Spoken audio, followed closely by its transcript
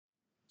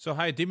So,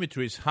 hi,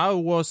 Dimitris. How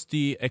was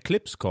the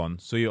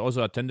EclipseCon? So, you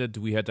also attended.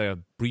 We had a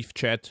brief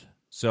chat.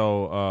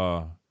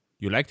 So,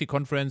 you liked the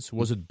conference?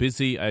 Was it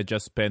busy? I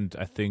just spent,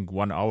 I think,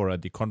 1 hour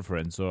at the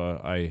conference.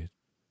 So, I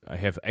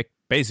have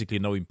basically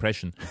no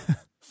impression.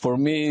 For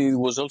me, it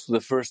was also the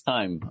first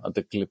time at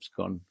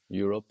EclipseCon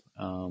Europe.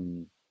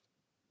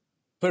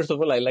 First of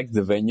all, I like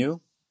the venue.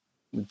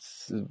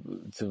 It's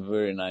a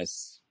very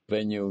nice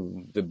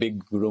venue. The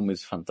big room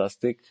is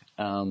fantastic.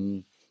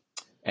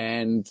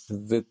 And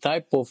the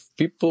type of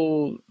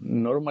people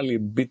normally a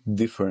bit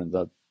different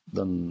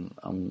than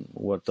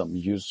what I'm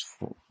used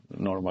for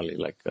normally.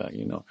 Like,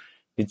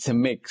 it's a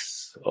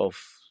mix of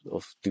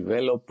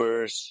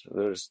developers.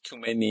 There's too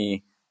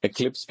many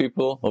Eclipse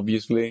people,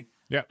 obviously.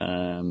 Yeah.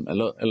 A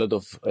lot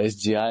of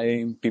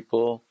SGI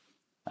people.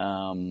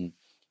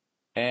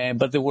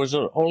 But there was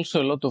also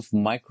a lot of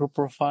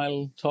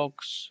micro-profile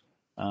talks,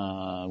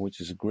 which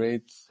is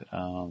great.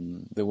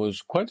 There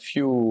was quite a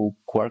few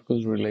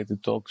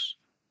Quarkus-related talks.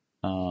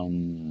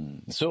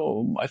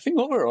 So I think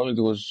overall it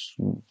was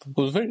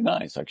very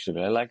nice,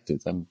 actually. I liked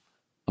it. I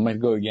might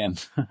go again.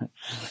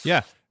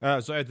 Yeah.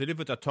 So I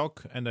delivered a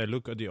talk and I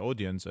look at the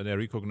audience and I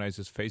recognize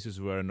his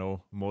faces were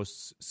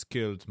most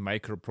skilled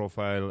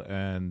micro-profile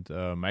and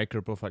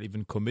micro-profile,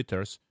 even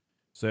committers.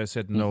 So I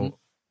said,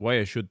 why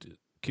I should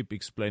keep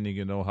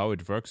explaining, how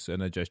it works.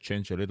 And I just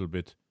changed a little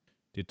bit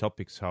the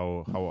topics,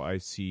 how I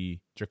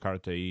see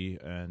Jakarta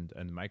and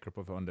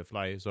microprofile on the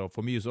fly. So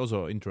for me, it's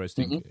also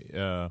interesting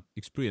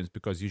experience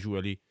because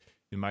usually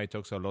in my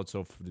talks are lots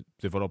of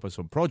developers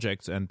on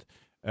projects and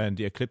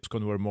the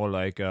EclipseCon were more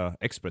like a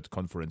expert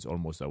conference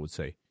almost, I would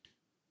say.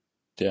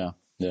 Yeah.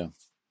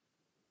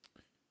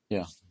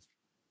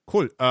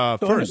 Cool.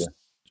 First,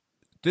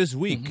 this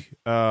week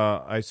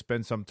I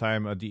spent some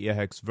time at the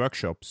AirHacks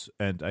workshops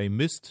and I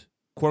missed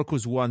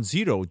Quarkus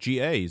 1.0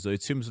 GA. So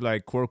it seems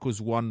like Quarkus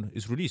 1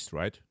 is released,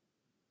 right?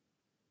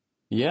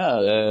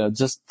 Yeah,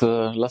 just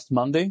last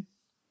Monday.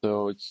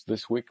 So it's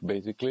this week,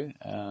 basically.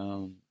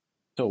 So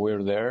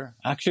we're there.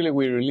 Actually,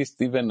 we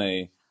released even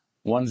a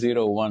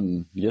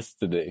 1.01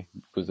 yesterday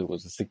because there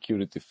was a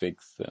security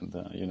fix and,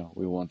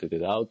 we wanted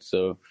it out.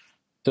 So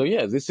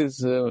yeah, this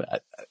is,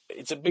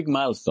 it's a big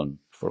milestone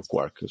for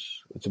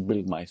Quarkus. It's a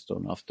big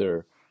milestone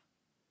after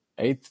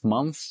 8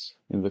 months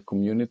in the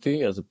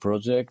community as a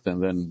project,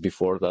 and then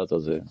before that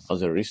as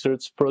a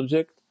research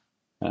project.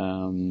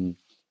 And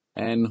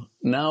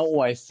now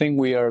I think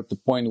we are at the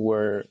point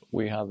where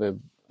we have a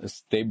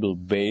stable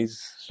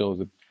base. So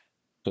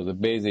the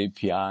base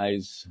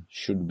APIs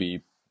should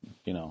be,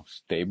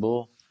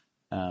 stable.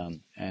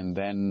 And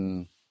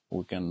then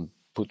we can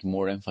put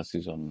more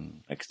emphasis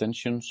on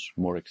extensions,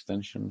 more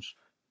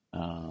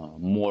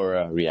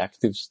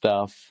reactive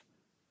stuff,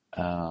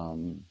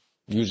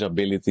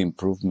 usability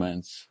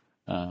improvements,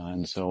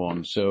 and so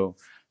on. So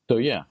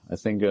yeah, I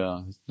think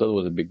that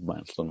was a big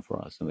milestone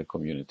for us in the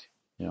community.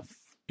 Yeah.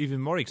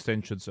 Even more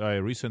extensions. I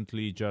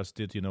recently just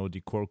did,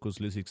 the Quarkus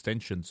list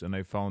extensions, and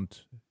I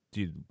found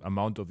the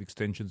amount of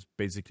extensions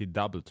basically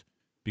doubled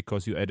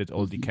because you added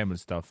all the camel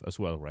stuff as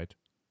well, right?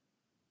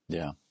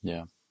 Yeah.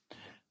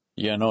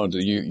 No,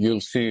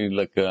 you'll see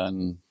like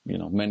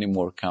many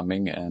more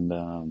coming, and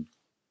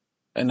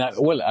I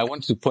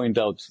want to point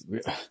out.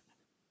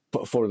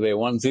 For the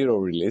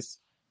 1.0 release,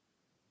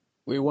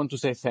 we want to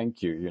say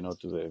thank you,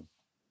 to the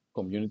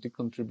community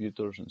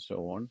contributors and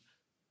so on.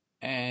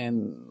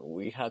 And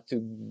we had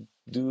to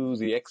do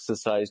the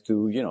exercise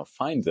to,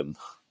 find them,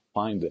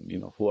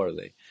 who are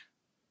they?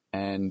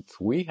 And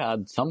we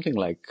had something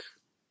like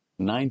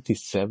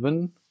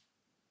 97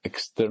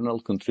 external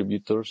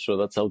contributors, so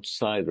that's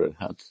outside Red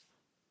Hat,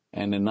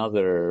 and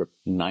another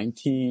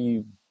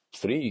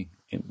 93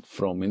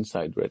 from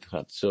inside Red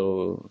Hat.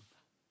 So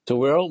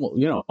we're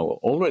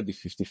already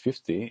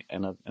 50-50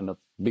 and a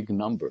big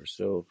number.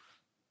 So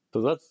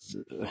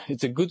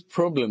it's a good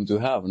problem to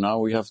have. Now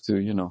we have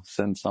to,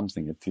 send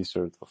something, a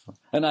t-shirt.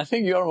 And I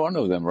think you're one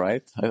of them,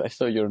 right? I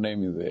saw your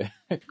name in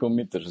the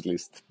committers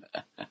list.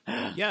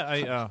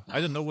 Yeah, I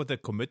don't know what the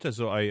committer,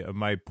 so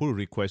my pull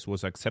request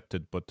was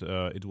accepted, but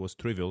it was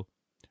trivial.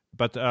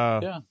 But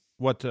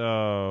what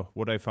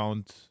I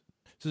found,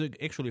 this is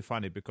actually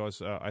funny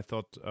because I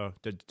thought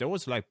that there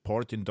was like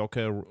port in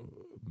Docker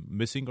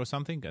missing or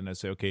something, and I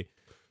say, okay,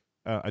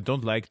 I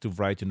don't like to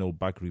write,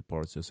 bug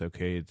reports. I say,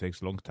 okay, it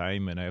takes a long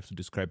time and I have to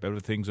describe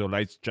everything, so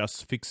let's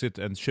just fix it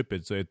and ship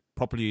it so it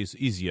probably is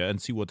easier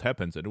and see what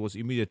happens. And it was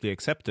immediately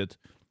accepted,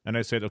 and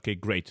I said, okay,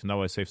 great,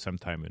 now I save some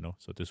time,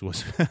 So this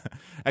was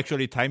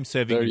actually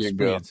time-saving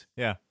experience.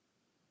 Go. Yeah.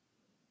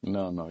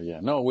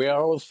 No, we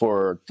are all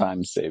for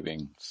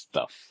time-saving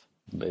stuff,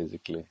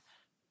 basically.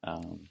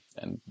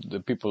 And the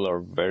people are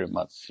very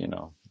much,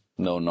 no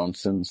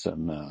nonsense,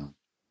 and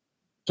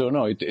so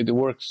no, it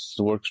works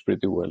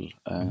pretty well.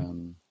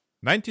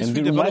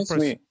 93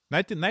 developers.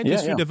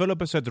 93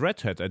 developers at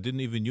Red Hat. I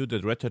didn't even knew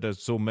that Red Hat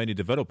has so many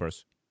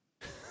developers.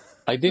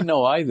 I didn't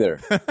know either.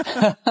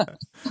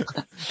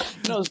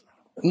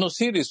 No,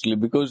 seriously,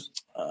 because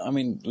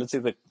let's say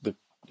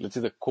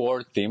the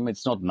core team,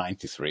 it's not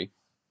 93,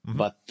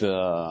 but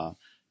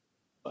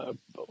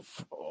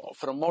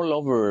from all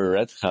over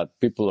Red Hat,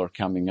 people are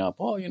coming up.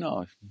 Oh,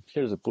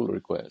 here's a pull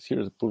request.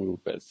 Here's a pull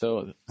request.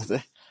 So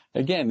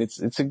again,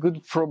 it's a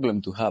good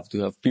problem to have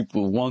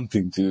people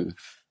wanting to,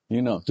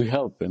 to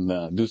help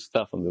and do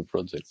stuff on the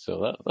project.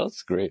 So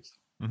that's great.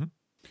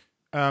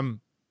 Mm-hmm.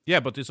 Yeah,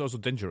 but it's also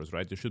dangerous,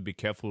 right? You should be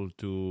careful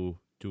to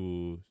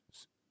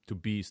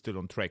be still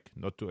on track,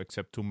 not to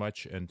accept too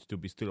much, and to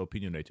be still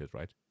opinionated,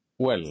 right?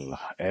 Well,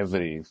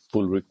 every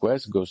pull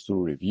request goes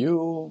through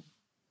review.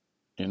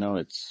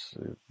 It's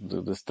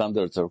the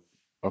standards are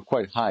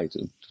quite high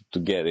to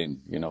get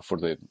in.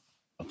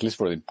 At least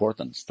for the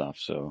important stuff.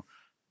 So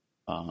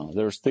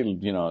there's still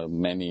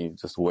many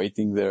just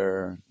waiting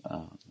there.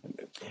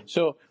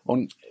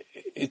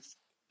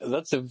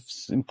 That's an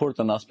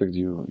important aspect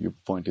you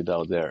pointed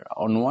out there.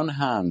 On one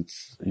hand,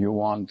 you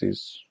want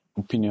this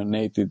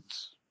opinionated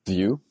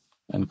view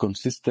and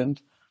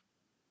consistent.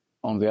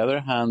 On the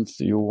other hand,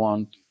 you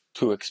want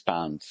to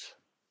expand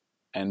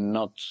and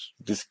not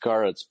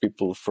discourage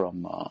people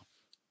from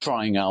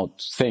trying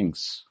out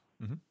things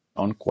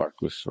on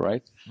Quarkus,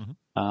 right?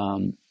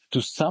 Mm-hmm.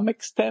 To some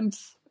extent,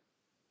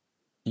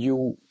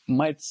 you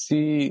might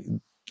see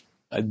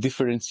a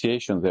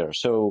differentiation there.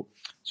 So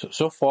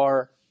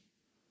far,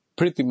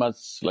 pretty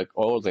much like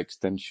all the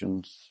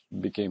extensions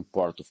became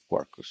part of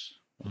Quarkus,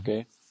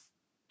 okay?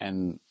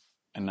 And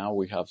now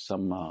we have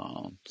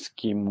some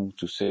scheme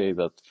to say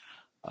that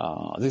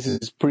this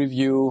is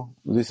preview,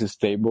 this is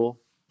stable,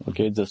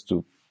 okay, just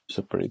to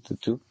separate the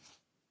two.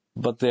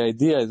 But the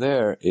idea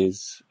there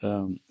is,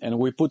 and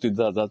we put it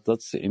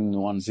that's in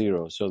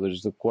 1.0. So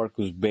there's the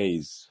Quarkus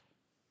base,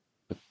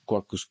 the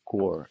Quarkus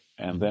core,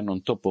 and then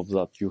on top of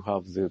that you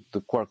have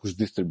the Quarkus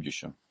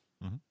distribution.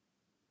 Mm-hmm.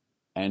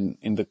 And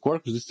in the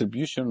Quarkus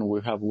distribution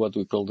we have what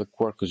we call the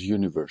Quarkus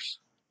universe.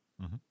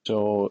 Mm-hmm.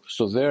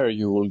 So there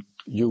you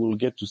will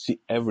get to see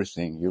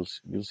everything.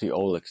 You'll see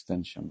all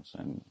extensions,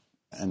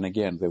 and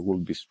again they will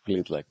be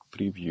split like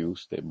preview,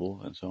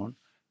 stable, and so on.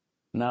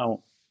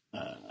 Now,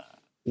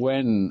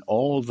 when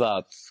all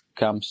that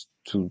comes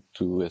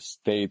to a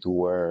state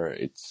where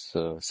it's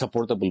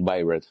supportable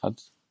by Red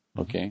Hat,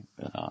 okay,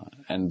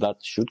 and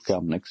that should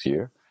come next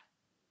year,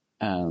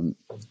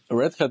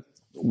 Red Hat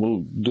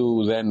will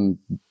do then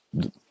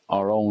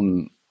our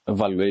own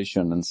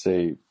evaluation and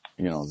say,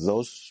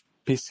 those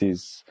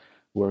pieces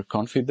we're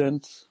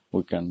confident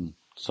we can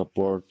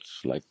support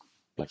like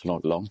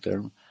long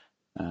term,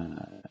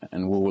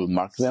 and we will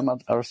mark them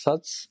as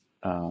such.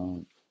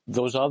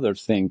 Those other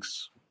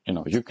things,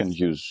 you can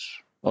use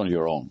on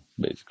your own,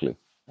 basically.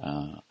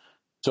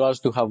 So as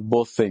to have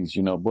both things,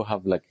 both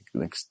have like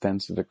an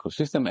extensive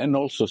ecosystem and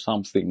also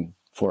something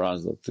for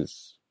us that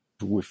is,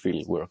 we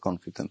feel we're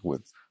confident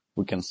with,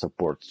 we can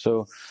support.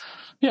 So,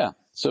 yeah.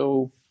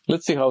 So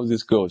let's see how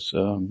this goes.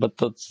 But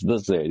that's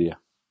the idea.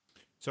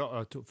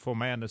 So, for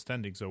my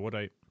understanding, so what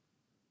I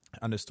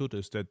understood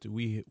is that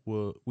we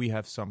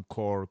have some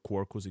core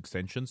Quarkus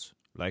extensions,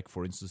 like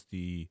for instance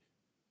the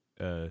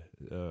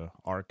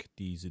Arc,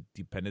 the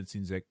dependency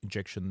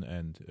injection,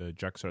 and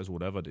Jaxars,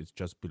 whatever. It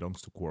just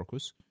belongs to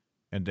Quarkus.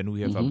 And then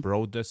we have a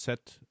broader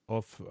set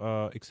of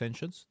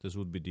extensions. This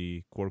would be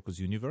the Quarkus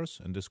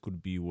universe, and this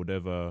could be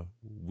whatever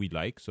we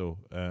like. So,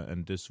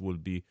 and this will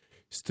be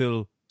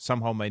still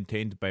somehow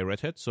maintained by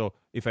Red Hat. So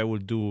if I will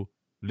do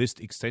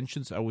list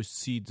extensions, I will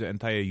see the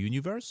entire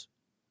universe.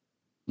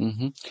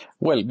 Mm-hmm.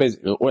 Well,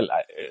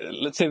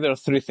 let's say there are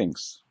three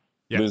things.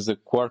 Yeah. There's the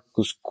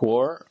Quarkus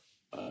core,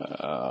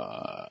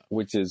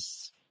 which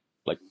is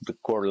like the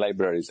core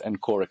libraries and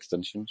core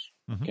extensions.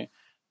 Mm-hmm. Okay.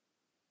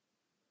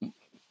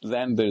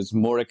 Then there's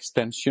more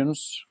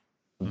extensions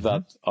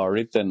that are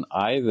written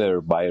either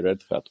by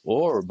Red Hat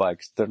or by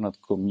external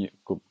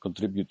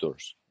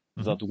contributors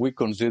that we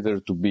consider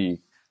to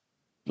be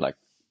like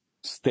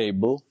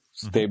stable,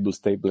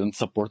 and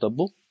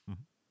supportable.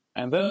 Mm-hmm.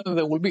 And then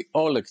there will be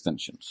all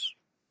extensions.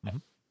 Mm-hmm.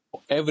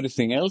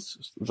 Everything else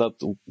that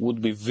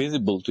would be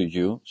visible to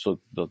you so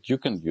that you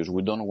can use.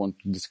 We don't want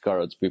to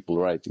discourage people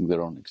writing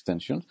their own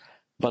extensions.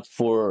 But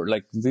for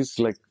like this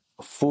like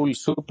full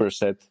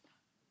superset,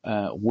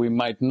 we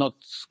might not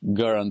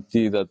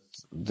guarantee that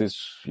this,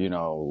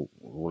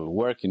 will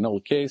work in all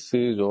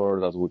cases or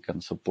that we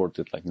can support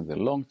it like in the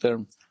long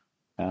term.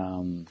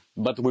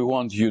 But we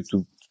want you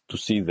to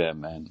see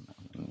them and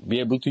be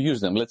able to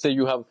use them. Let's say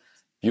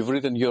you've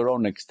written your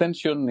own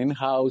extension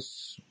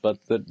in-house, but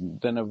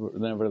then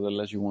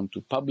nevertheless you want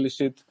to publish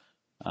it,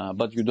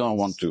 but you don't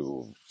want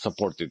to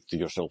support it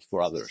yourself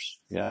for others.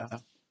 Yeah.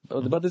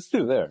 But it's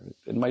still there.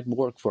 It might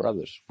work for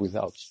others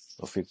without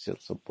official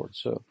support.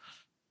 So,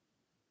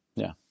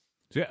 yeah.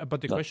 Yeah,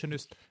 but the question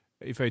is,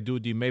 if I do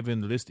the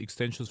Maven list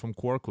extensions from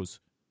Quarkus,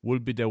 will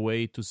be the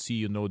way to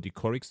see, the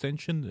core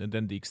extension and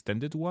then the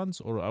extended ones,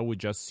 or I would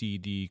just see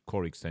the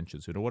core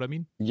extensions? You know what I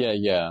mean?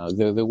 Yeah.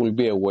 There will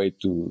be a way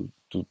to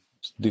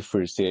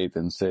differentiate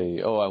and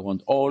say, oh, I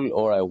want all,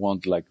 or I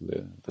want like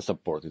the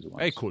supported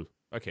ones. Hey, cool.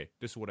 Okay,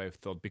 this is what I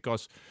thought,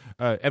 because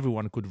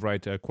everyone could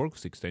write a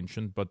Quarkus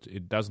extension, but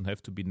it doesn't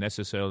have to be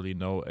necessarily,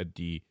 at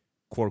the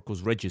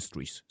Quarkus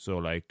registries. So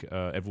like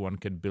everyone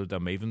can build a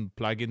Maven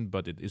plugin,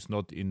 but it is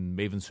not in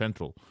Maven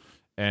Central.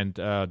 And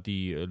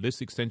the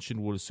list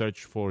extension will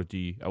search for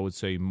the, I would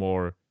say,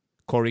 more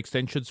core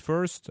extensions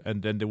first,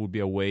 and then there will be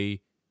a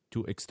way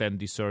to extend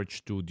the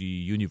search to the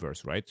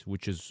universe, right?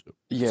 Which is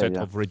a set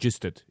of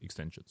registered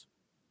extensions.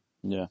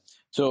 Yeah.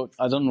 So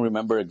I don't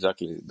remember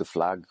exactly the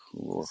flag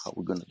or how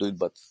we're going to do it,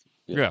 but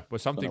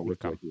but something will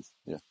come.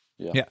 Like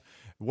yeah.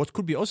 What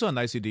could be also a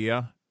nice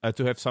idea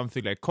to have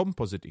something like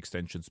composite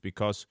extensions,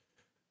 because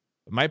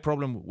my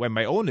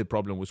only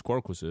problem with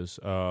Quarkus is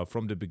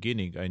from the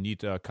beginning, I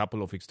need a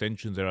couple of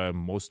extensions that are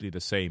mostly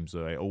the same.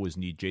 So I always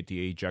need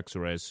JTA,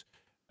 JAX-RS,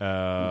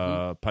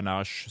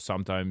 Panache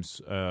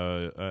sometimes,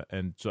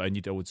 and so I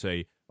need, I would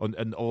say,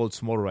 and all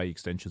small array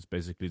extensions,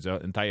 basically the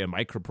entire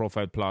micro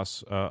profile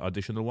plus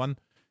additional one.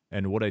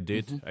 And what I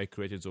did, I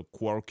created a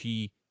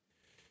quirky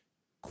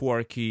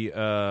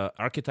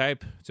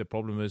archetype. The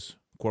problem is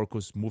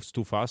Quarkus moves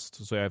too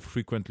fast, so I have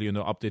frequently,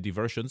 update the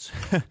versions.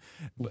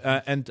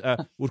 And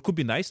what could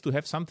be nice to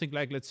have something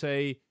like, let's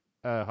say,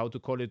 how to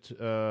call it?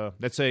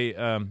 Let's say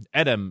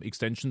Adam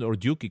extension or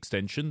Duke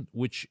extension,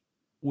 which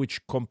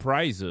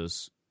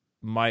comprises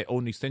my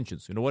own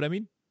extensions. You know what I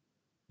mean?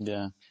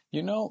 Yeah.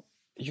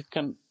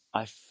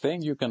 I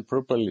think you can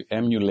properly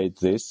emulate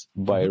this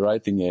by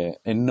writing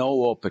a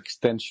no-op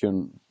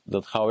extension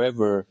that,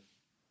 however,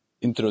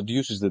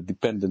 introduces the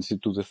dependency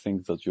to the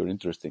things that you're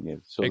interested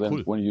in. So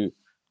when you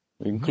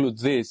include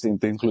this,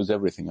 it includes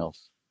everything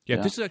else. Yeah,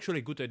 this is actually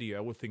a good idea.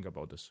 I will think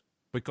about this.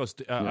 Because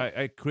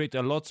I create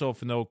lots of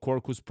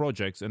Quarkus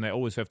projects, and I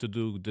always have to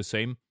do the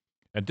same.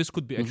 And this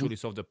could be actually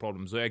solve the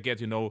problem. So I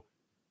get,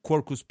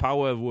 Quarkus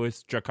power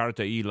with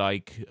Jakarta E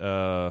like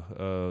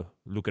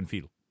look and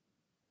feel.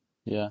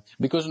 Yeah,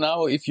 because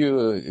now if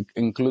you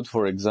include,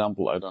 for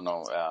example, I don't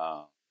know,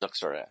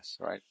 JAX-RS,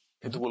 right?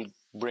 It will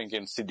bring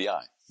in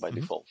CDI by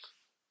default.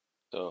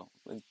 So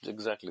it's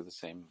exactly the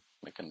same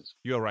mechanism.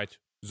 You're right.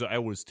 So I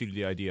will steal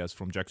the ideas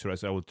from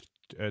JAX-RS. I will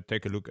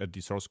take a look at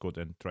the source code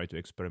and try to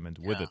experiment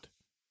with it.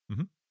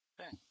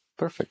 Okay.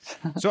 Perfect.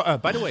 So,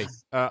 by the way,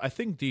 I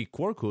think the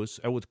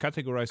Quarkus, I would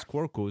categorize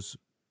Quarkus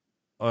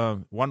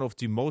one of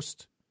the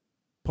most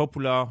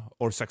popular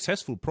or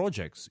successful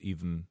projects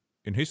even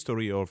in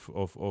history of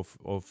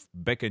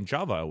backend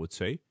Java, I would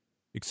say,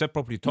 except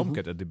probably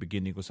Tomcat at the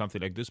beginning or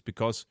something like this,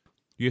 because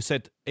you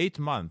said 8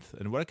 months,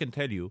 and what I can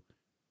tell you,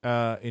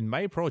 in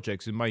my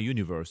projects, in my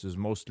universe, is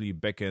mostly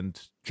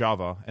backend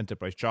Java,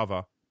 enterprise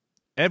Java.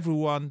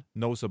 Everyone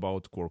knows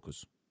about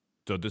Quarkus.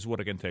 So this is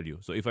what I can tell you.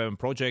 So if I'm in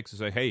projects, I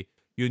say, hey,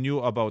 you knew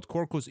about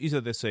Quarkus, either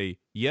they say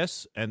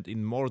yes, and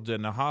in more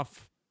than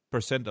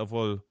 0.5% of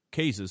all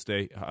cases,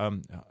 they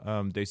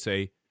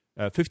say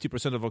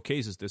 50% of all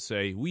cases, they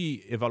say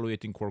we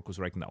evaluating Quarkus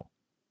right now.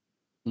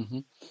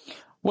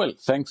 Well,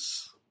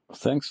 thanks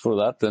for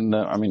that, and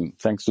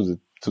thanks to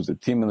the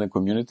team and the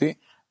community.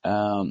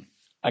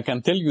 I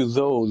can tell you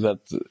though that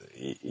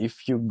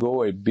if you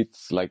go a bit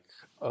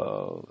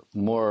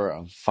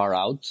more far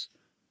out,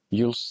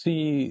 you'll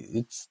see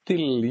it's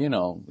still,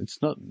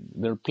 it's not,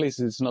 there are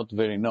places it's not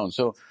very known.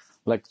 So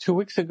like 2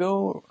 weeks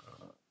ago,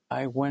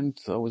 I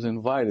was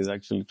invited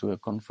actually to a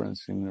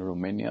conference in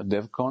Romania,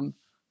 DevCon.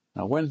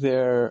 I went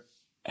there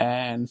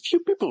and few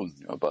people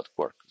knew about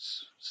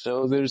Quarkus.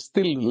 So there's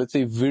still, let's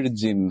say,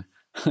 virgin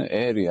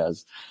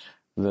areas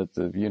that,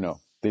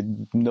 they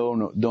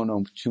don't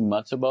know too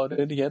much about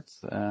it yet.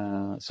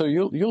 So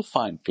you'll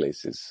find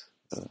places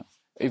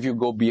if you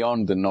go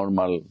beyond the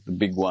normal, the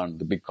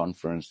big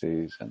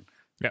conferences, and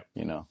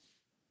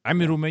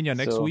I'm in Romania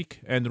next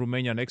week, and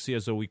Romania next year,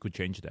 so we could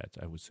change that,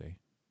 I would say.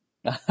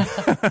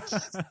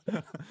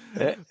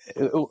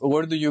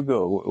 Where do you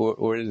go?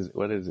 Where is it?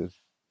 What is it?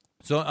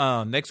 So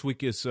next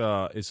week is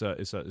a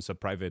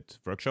private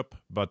workshop,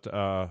 but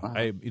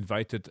I'm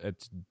invited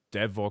at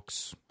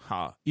Devox,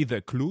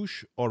 either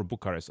Cluj or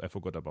Bucharest. I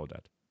forgot about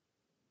that.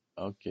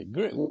 Okay,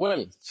 great.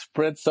 Well,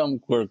 spread some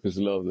Quarkus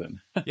love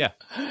then.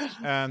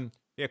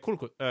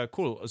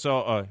 Cool.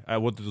 So I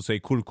wanted to say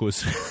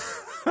Quarkus.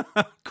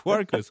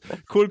 Quarkus,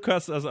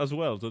 Quarkus as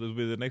well. So this will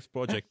be the next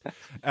project.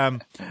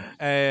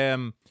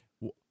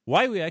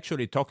 Why we're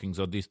actually talking?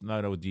 So this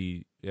now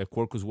the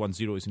Quarkus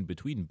 1.0 is in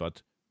between,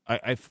 but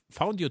I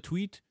found your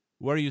tweet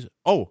where you.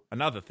 Oh,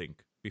 another thing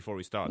before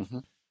we start.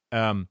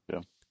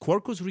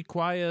 Quarkus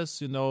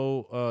requires,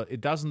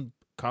 it doesn't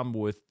come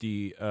with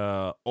the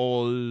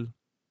all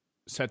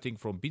setting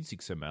from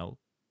Beans.xml.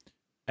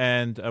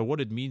 And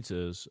what it means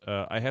is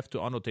I have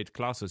to annotate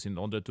classes in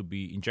order to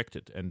be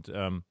injected. And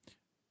so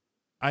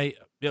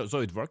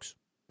it works.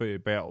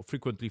 But I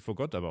frequently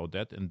forgot about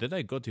that. And then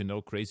I got,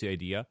 crazy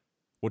idea.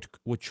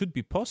 What should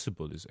be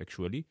possible is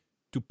actually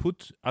to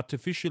put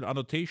artificial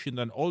annotation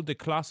on all the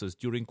classes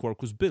during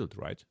Quarkus build,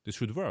 right? This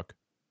should work.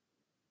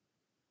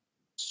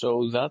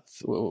 So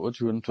that's what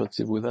you want to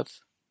achieve with that?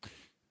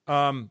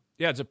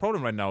 The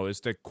problem right now is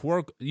that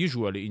Quark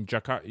usually in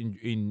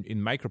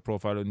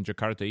microprofile in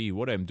Jakarta E,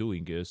 what I'm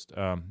doing is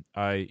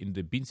in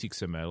the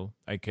Beans.xml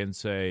I can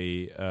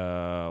say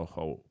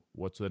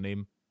what's the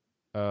name?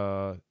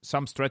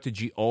 some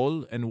strategy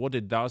all, and what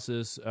it does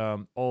is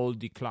all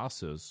the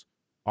classes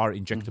are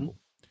injectable.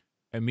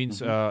 It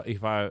means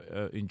if I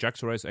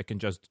injectorize, I can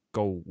just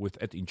go with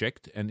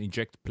 @inject and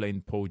inject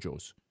plain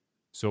POJOs.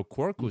 So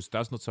Quarkus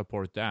does not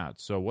support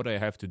that. So what I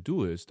have to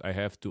do is I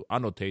have to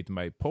annotate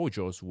my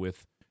POJOs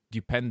with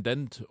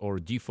dependent or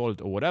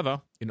default or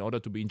whatever in order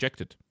to be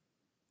injected.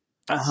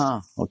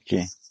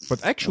 Okay.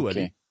 But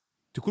actually,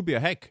 it could be a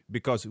hack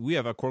because we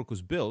have a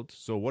Quarkus build.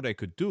 So what I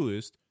could do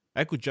is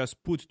I could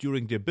just put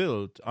during the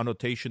build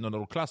annotation on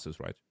all classes,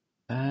 right?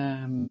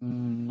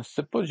 I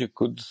suppose you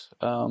could.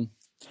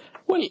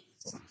 Well,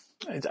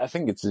 I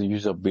think it's a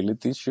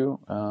usability issue.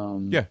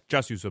 Yeah,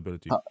 just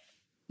usability.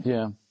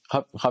 Yeah.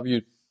 Have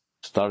you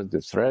started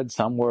the thread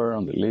somewhere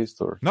on the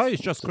list or? No,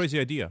 it's just crazy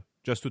idea.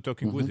 Just to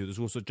talking with you. This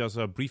was just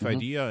a brief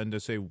idea, and they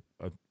say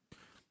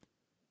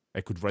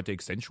I could write the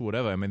extension,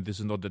 whatever. I mean, this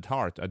is not that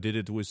hard. I did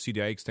it with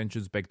CDI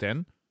extensions back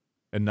then,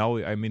 and now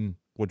I mean,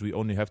 what we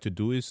only have to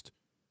do is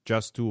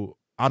just to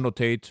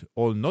annotate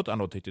all not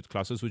annotated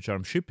classes which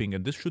I'm shipping,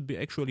 and this should be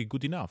actually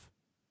good enough.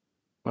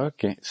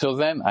 Okay, so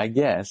then I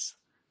guess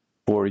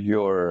for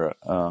your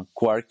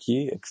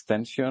Quarky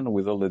extension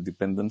with all the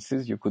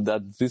dependencies, you could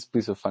add this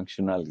piece of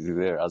functionality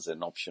there as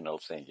an optional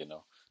thing, you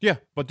know? Yeah,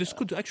 but this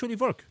could actually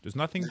work. There's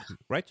nothing,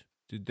 right?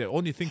 The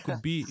only thing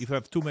could be if I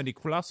have too many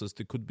classes,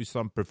 there could be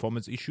some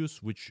performance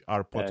issues, which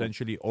are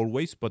potentially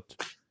always, but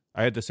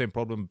I had the same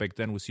problem back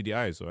then with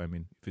CDI. So, I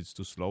mean, if it's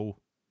too slow,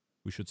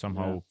 we should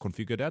somehow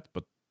configure that.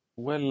 But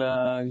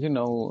well, you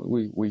know,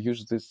 we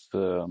use this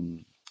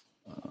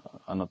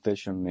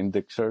annotation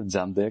indexer,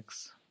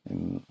 Zandex,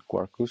 in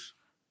Quarkus,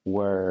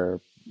 where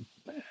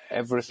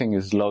everything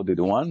is loaded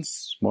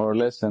once, more or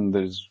less, and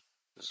there's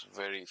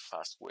very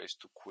fast ways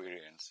to query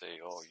and say,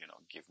 oh, you know,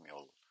 give me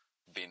all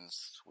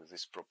bins with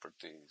these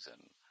properties,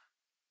 and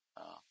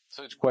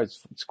so it's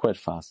quite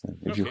fast.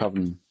 If you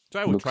haven't, so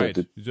I would try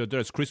it.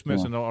 There's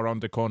Christmas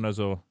around the corner,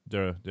 so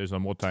there's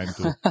more time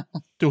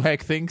to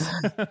hack things.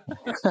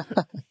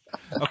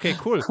 Okay,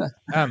 cool.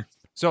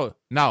 So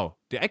now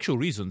the actual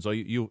reason. So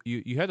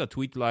you had a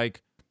tweet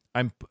like,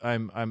 I'm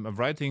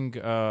writing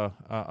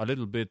a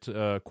little bit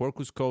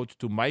Quarkus code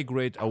to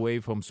migrate away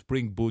from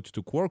SpringBoot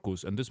to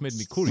Quarkus, and this made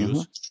me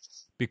curious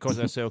because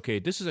I say, okay,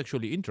 this is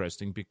actually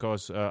interesting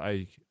because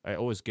I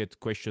always get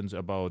questions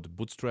about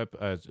Bootstrap.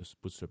 I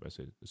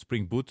say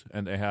SpringBoot,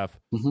 and I have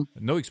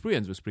no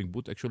experience with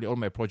SpringBoot. Actually, all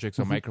my projects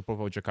are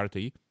microprofile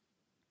Jakarta.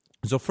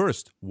 So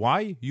first,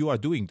 why you are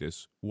doing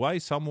this? Why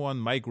someone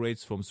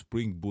migrates from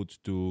SpringBoot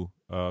to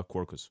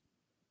Quarkus?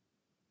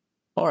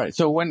 All right.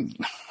 So when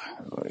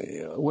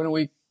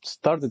we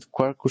started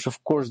Quarkus,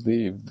 of course,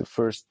 the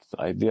first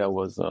idea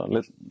was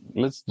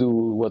let's do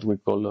what we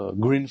call a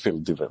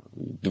greenfield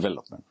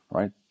development,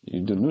 right?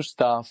 You do new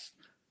stuff.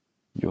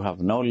 You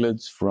have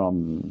knowledge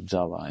from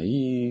Java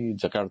EE,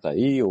 Jakarta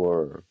EE,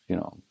 or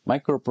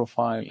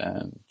microprofile,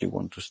 and you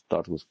want to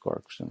start with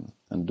Quarkus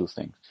and do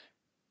things.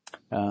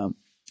 I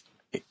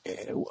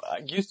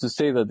used to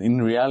say that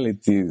in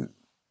reality,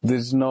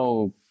 there's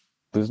no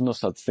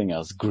such thing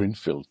as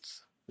greenfield.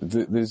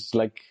 There's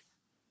like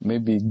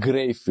maybe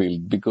gray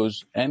field,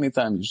 because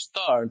anytime you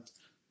start,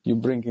 you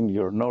bring in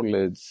your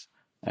knowledge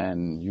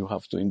and you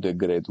have to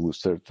integrate with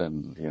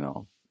certain,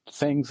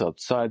 things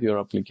outside your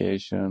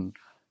application.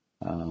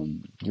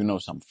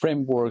 Some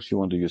frameworks, you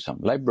want to use some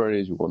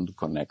libraries, you want to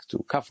connect to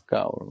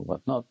Kafka or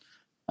whatnot.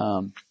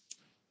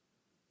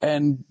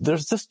 And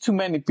there's just too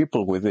many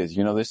people with this.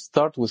 They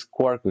start with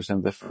Quarkus,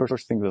 and the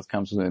first thing that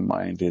comes to their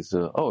mind is,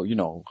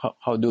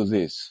 how do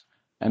this?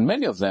 And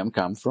many of them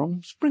come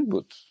from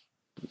SpringBoot.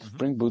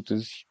 SpringBoot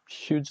is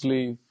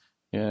hugely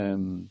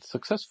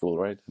successful,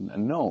 right,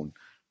 and known.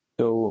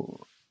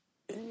 So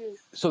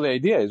the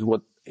idea is,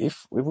 what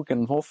if we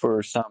can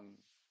offer some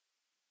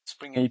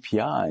Spring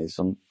APIs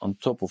on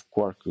top of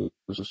Quarkus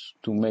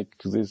to make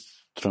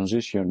this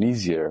transition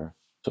easier?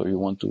 So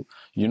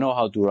you know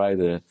how to write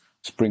a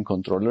Spring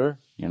controller,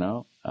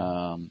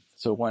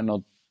 so why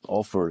not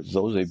offer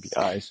those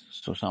APIs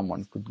so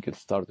someone could get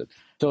started?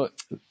 So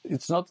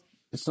it's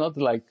not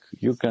like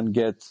you can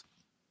get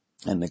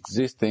an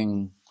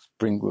existing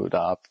Spring Boot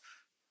app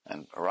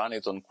and run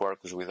it on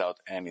Quarkus without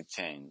any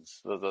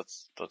change.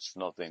 That's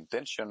not the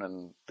intention,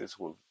 and this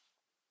will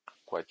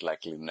quite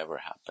likely never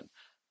happen.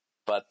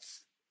 But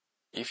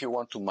if you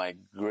want to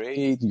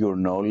migrate your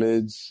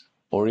knowledge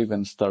or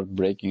even start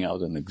breaking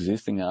out an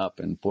existing app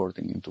and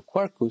porting into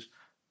Quarkus,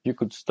 you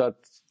could start,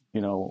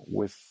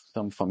 with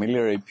some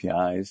familiar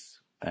APIs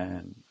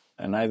and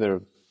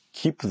either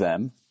keep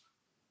them,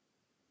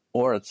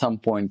 or at some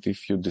point,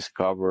 if you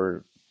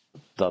discover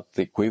that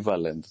the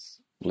equivalent,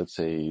 let's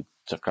say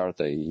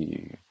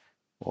Jakarta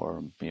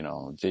or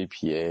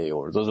JPA,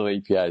 or those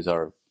APIs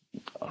are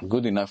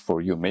good enough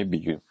for you, maybe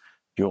you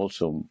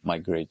also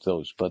migrate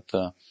those. But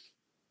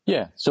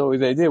so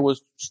the idea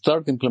was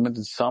start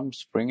implementing some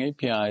Spring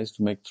APIs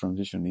to make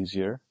transition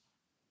easier,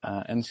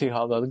 and see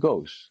how that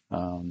goes.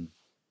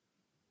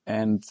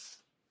 And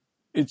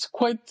it's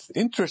quite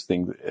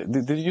interesting.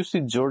 Did you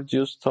see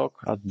Giorgio's talk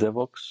at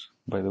Devox,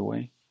 by the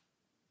way?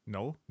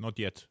 No, not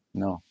yet.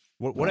 No.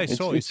 What I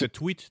saw is a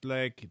tweet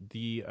like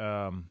the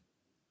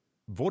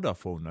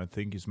Vodafone, I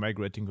think, is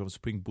migrating from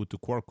Spring Boot to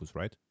Quarkus,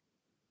 right?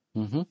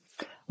 Mm-hmm.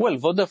 Well,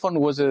 Vodafone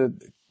was a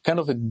kind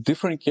of a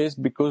different case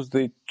because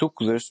they took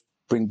their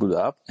Spring Boot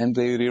app and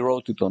they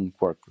rewrote it on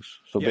Quarkus.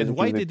 So yeah, and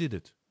why they did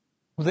it?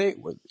 They,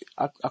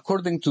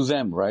 according to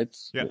them, right?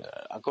 Yeah.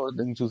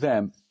 According to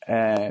them,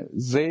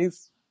 they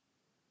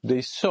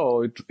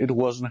saw it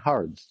wasn't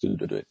hard to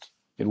do it.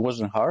 It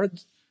wasn't hard.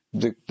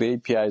 The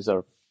APIs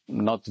are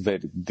not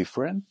very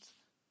different,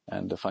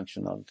 and the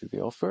functionality they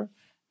offer,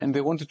 and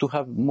they wanted to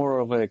have more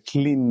of a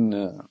clean,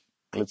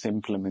 let's say,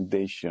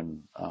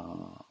 implementation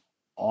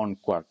on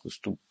Quarkus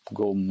to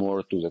go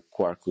more to the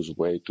Quarkus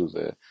way, to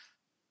the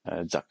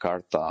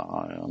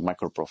Jakarta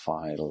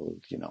microprofile,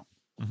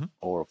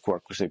 or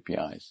Quarkus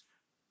APIs.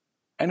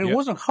 And it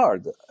wasn't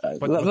hard.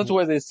 That's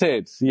why they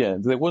said,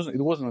 it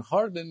wasn't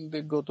hard, and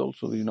they got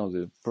also,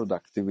 the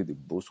productivity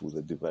boost with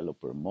the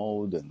developer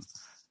mode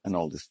and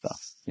all this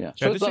stuff. Yeah,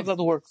 so that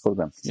worked for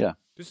them. Yeah.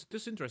 This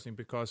is interesting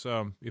because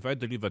if I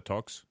deliver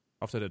talks,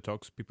 after the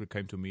talks, people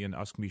came to me and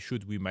asked me,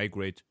 should we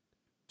migrate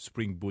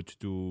Spring Boot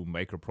to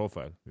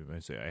microprofile? I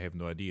say, I have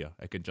no idea.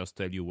 I can just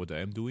tell you what I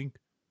am doing.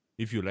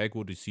 If you like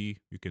what you see,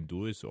 you can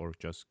do it, or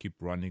just keep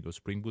running a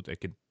Spring Boot. I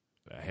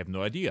have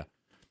no idea.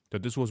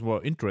 That this was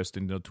more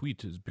interesting in the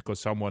tweet is because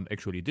someone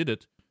actually did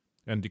it,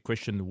 and the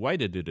question why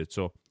they did it.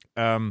 So,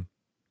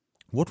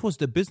 what was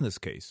the business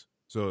case?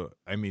 So,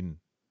 I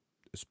mean,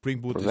 Spring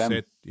Boot is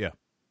said,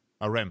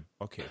 a RAM.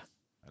 Okay,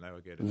 I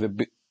never get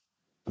it.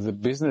 The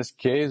business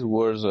case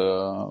was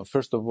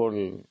first of all,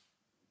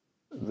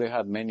 they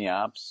had many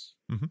apps,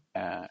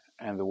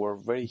 and they were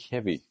very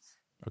heavy.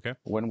 Okay.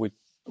 When we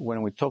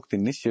talked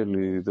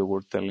initially, they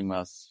were telling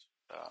us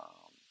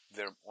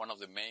one of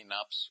the main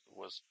apps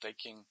was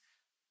taking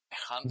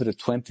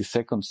 120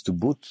 seconds to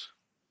boot,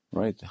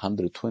 right?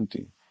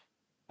 120,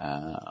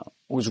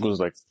 which was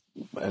like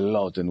a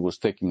lot, and was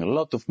taking a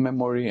lot of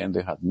memory, and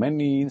they had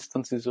many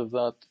instances of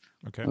that.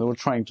 Okay. And they were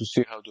trying to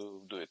see how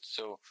to do it.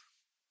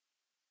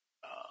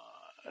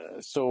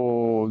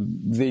 So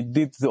they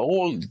did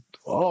all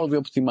the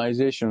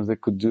optimizations they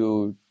could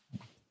do,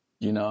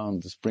 on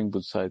the Spring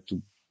Boot side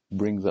to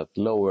bring that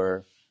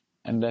lower.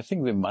 And I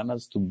think they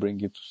managed to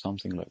bring it to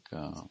something like,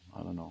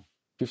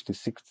 50,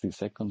 60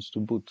 seconds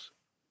to boot.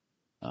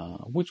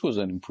 Which was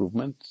an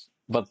improvement,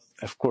 but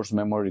of course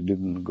memory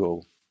didn't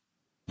go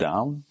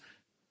down.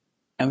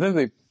 And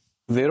then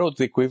they wrote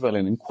the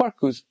equivalent in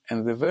Quarkus,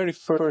 and the very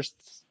first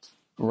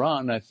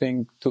run, I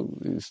think,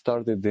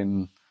 started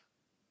in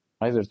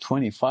either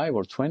 25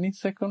 or 20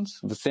 seconds,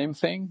 the same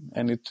thing,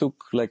 and it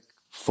took like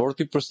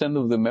 40%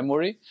 of the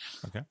memory.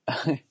 Okay.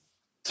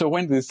 So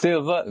when they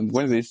saw that,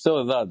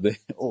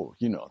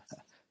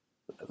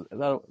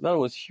 that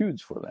was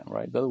huge for them,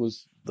 right? That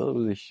was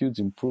a huge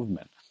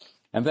improvement.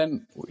 And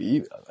then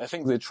I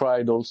think they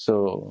tried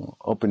also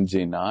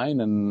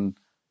OpenJ9,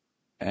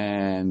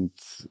 and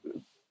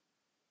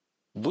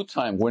boot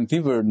time went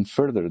even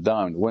further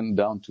down, went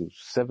down to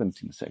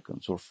 17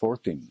 seconds or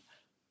 14,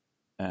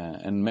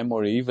 and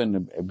memory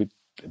even a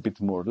bit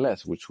more or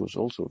less, which was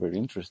also very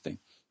interesting.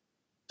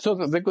 So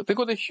they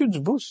got a huge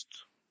boost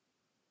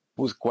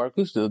with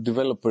Quarkus. The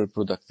developer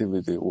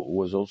productivity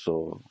was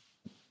also,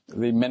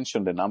 they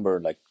mentioned a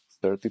number like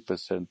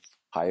 30%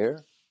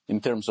 higher in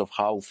terms of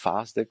how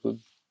fast they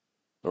could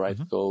write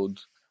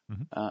code.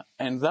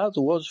 And that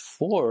was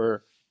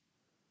for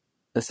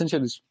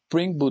essentially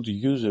Spring Boot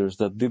users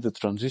that did the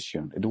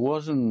transition. It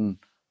wasn't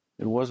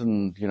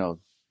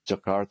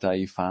Jakarta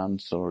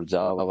e-fans or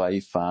Java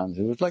e-fans.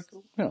 It was like,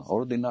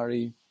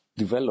 ordinary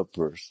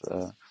developers.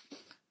 So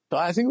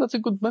I think that's a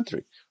good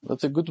metric.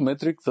 That's a good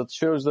metric that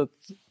shows that,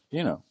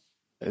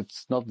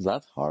 it's not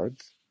that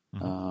hard.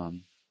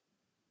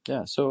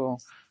 So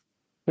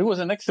it was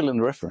an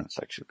excellent reference,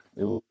 actually.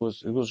 It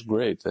was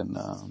great, and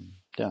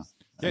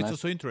it's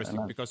also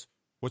interesting because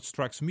what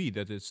strikes me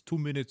that it's 2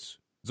 minutes.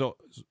 So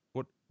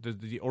what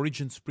the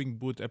origin Spring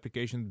Boot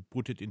application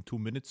booted in 2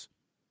 minutes,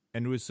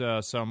 and with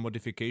some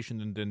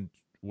modification, and then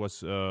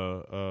was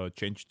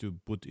changed to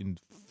boot in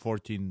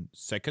 14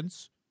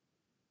 seconds.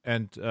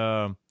 And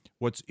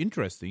what's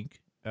interesting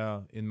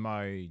in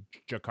my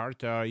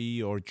Jakarta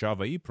E or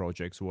Java E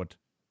projects, what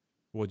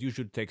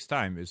usually takes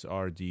time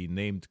are the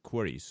named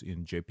queries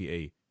in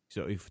JPA.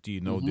 So if the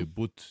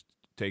boot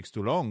takes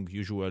too long,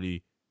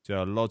 usually there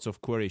are lots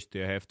of queries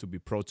that have to be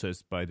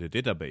processed by the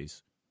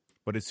database.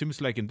 But it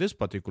seems like in this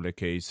particular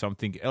case,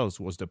 something else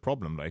was the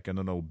problem, like, I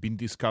don't know, bin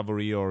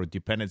discovery or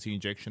dependency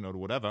injection or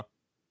whatever.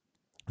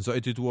 So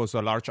it was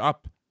a large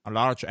app.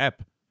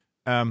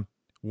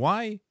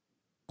 Why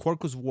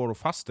Quarkus were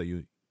faster?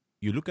 You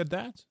look at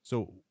that?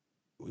 So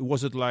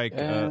was it like...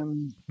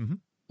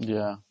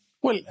 Yeah.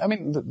 Well, I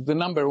mean, the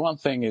number one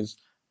thing is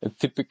a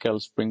typical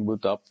Spring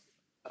Boot app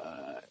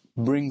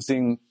brings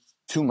in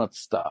too much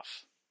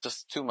stuff.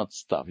 Just too much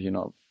stuff,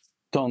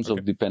 tons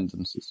of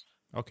dependencies.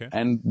 Okay.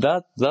 And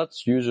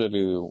that's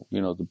usually,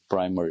 the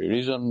primary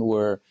reason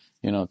where,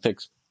 it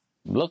takes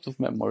a lot of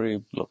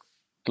memory,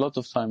 lot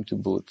of time to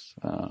boot.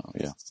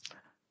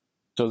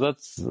 So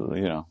that's,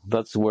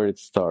 that's where it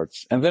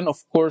starts. And then,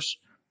 of course,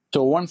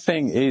 so one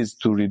thing is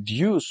to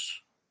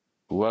reduce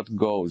what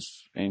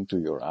goes into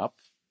your app.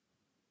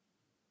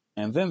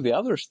 And then the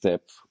other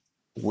step,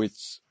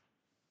 which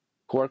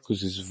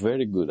Quarkus is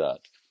very good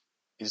at,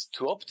 is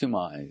to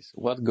optimize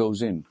what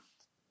goes in.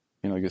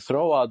 You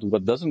throw out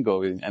what doesn't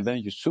go in, and then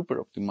you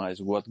super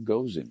optimize what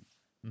goes in.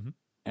 Mm-hmm.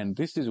 And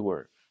this is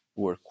where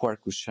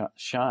Quarkus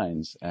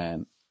shines.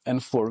 And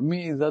for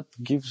me, that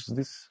gives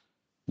this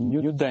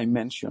new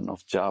dimension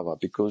of Java,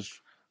 because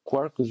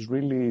Quarkus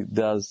really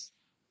does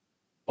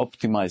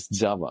optimize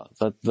Java.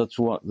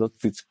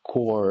 That's its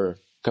core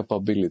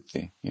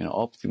capability,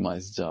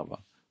 optimize Java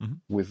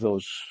with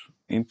those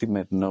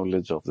intimate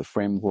knowledge of the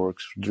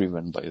frameworks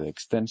driven by the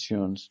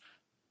extensions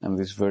and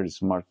this very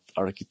smart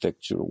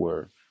architecture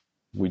where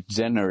we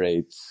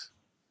generate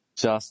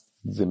just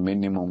the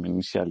minimum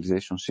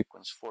initialization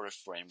sequence for a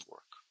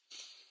framework.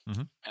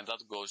 Mm-hmm. And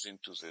that goes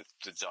into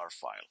the jar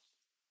file.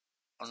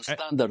 On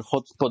standard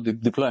hotspot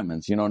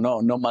deployments,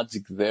 no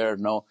magic there,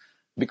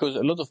 because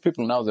a lot of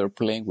people now, they're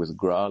playing with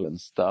Graal and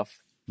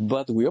stuff,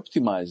 but we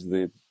optimize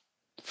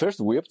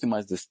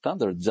the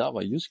standard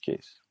Java use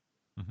case.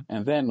 Mm-hmm.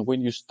 And then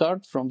when you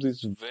start from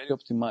this very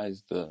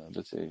optimized,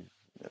 let's say,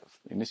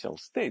 initial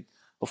state,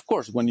 of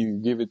course, when you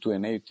give it to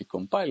an AUT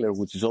compiler,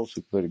 which is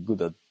also very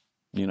good at,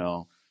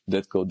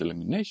 dead code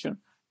elimination,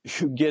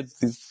 you get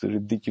this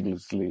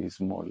ridiculously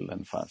small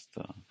and fast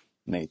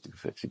native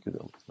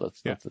executable.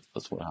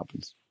 That's what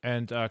happens.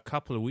 And a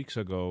couple of weeks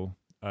ago,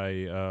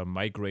 I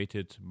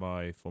migrated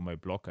for my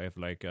blog. I have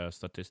like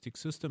statistic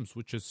systems,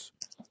 which is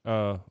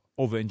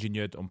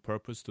over-engineered on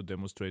purpose to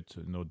demonstrate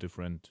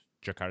different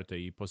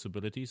Jakarta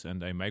possibilities,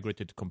 and I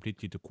migrated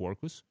completely to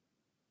Quarkus.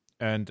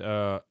 And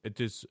it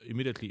is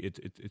immediately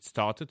it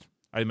started.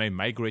 I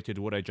migrated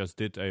what I just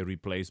did. I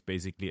replaced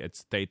basically at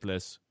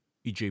stateless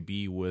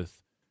EJB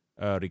with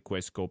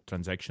request scope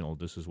transactional.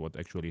 This is what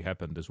actually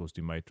happened. This was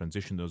my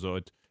transition. So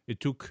it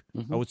took,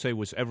 I would say,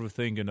 with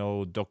everything,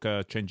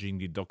 Docker, changing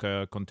the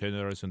Docker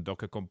containers and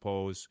Docker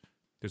Compose.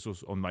 This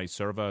was on my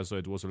server, so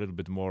it was a little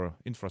bit more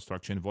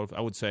infrastructure involved.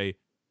 I would say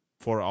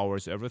 4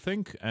 hours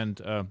everything, and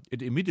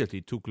it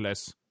immediately took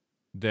less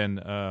than,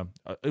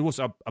 it was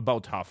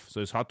about half.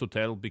 So it's hard to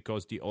tell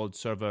because the old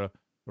server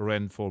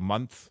ran for a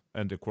month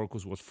and the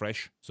Quarkus was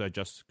fresh. So I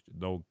just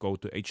go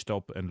to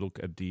HTOP and look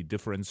at the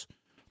difference.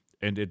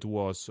 And it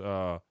was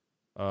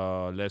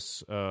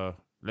less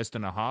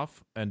than a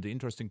half. And the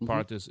interesting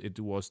part is it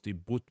was the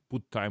boot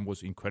time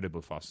was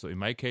incredible fast. So in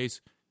my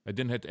case, I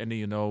didn't have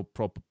any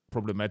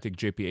problematic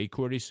JPA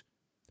queries.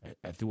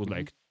 I think it was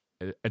like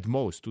at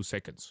most 2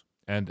 seconds.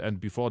 And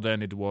before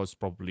then it was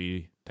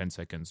probably 10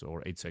 seconds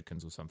or 8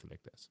 seconds or something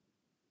like this.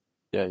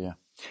 Yeah.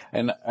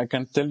 And I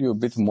can tell you a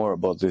bit more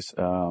about this.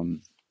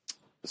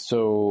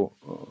 So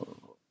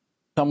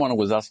someone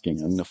was asking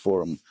in the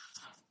forum,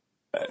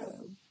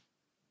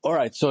 all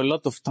right, so a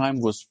lot of time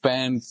was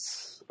spent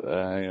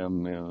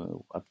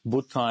at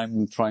boot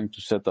time trying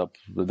to set up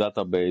the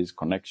database,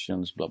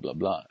 connections, blah, blah,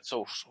 blah.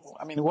 So,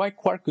 why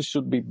Quarkus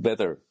should be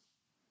better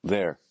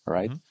there,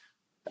 right?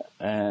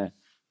 And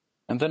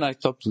then I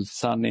talked with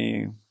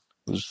Sunny,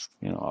 who's,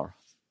 our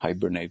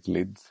Hibernate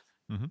lead,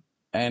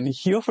 and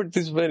he offered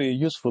this very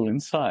useful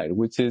insight,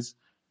 which is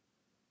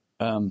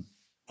on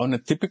a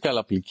typical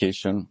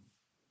application,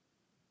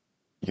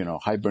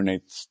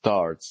 Hibernate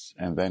starts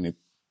and then it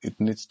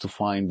needs to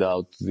find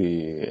out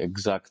the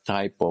exact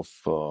type of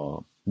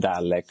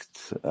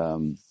dialect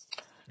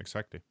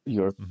exactly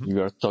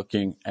you're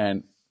talking,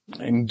 and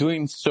in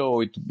doing so,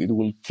 it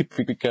will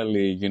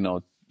typically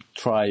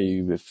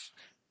try with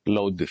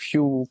load the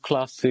few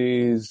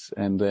classes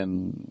and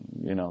then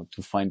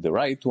to find the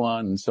right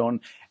one and so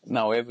on.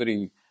 Now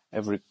every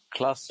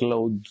class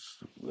load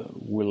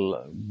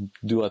will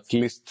do at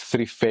least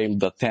 3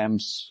 failed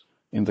attempts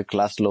in the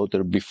class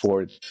loader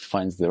before it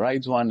finds the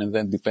right one, and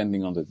then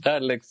depending on the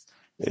dialects,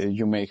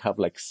 you may have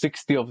like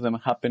 60 of them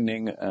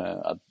happening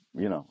at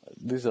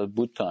this at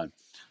boot time.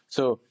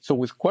 So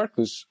with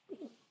Quarkus,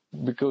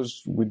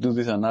 because we do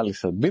this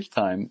analysis at build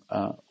time,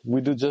 we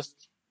do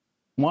just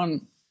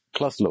 1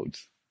 class load.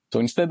 So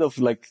instead of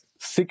like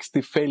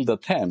 60 failed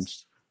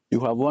attempts, you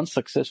have 1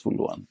 successful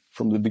one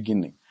from the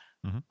beginning,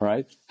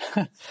 right?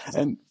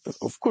 And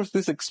of course,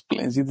 this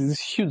explains it is this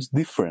huge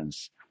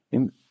difference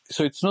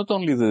so it's not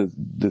only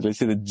let's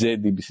say the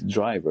JDBC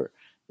driver,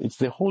 it's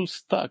the whole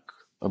stack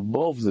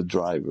above the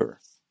driver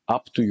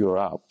up to your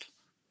app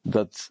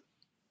that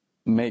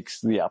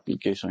makes the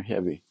application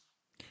heavy.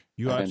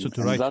 You are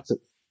absolutely right.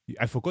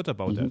 I forgot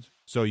about that.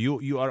 So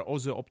you are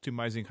also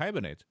optimizing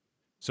Hibernate.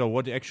 So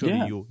what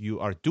actually you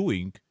are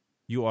doing,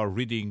 you are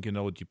reading,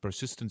 the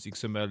persistence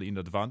XML in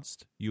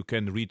advanced. You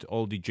can read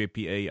all the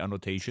JPA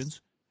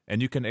annotations,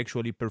 and you can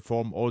actually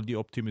perform all the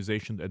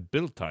optimization at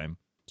build time.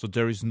 So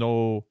there is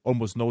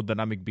almost no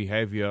dynamic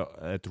behavior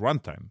at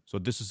runtime. So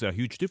this is a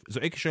huge difference.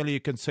 So actually, you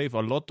can save a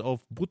lot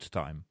of boot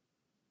time.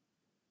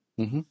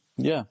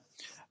 Yeah.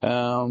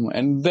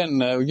 And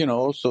then,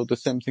 also the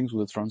same things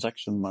with the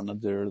transaction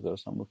manager.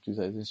 There's some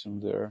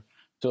optimization there.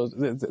 So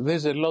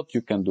there's a lot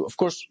you can do. Of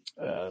course,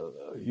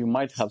 you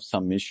might have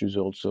some issues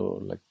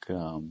also, like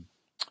in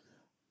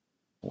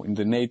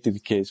the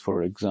native case,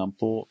 for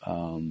example.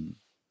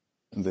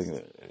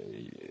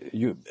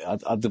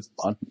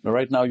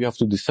 Right now you have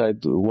to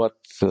decide what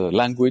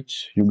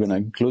language you're gonna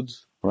include,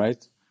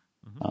 right?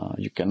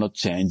 You cannot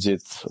change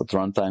it at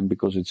runtime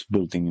because it's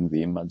built in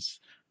the image.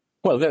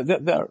 Well,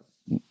 there are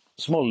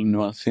small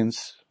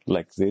nuances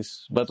like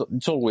this, but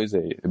it's always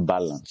a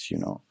balance, you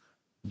know.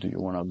 Do you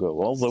want to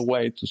go all the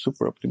way to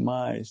super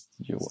optimized?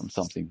 Do you want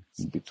something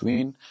in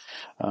between?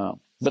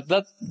 But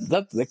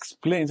that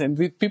explains, and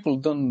people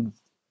don't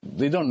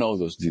know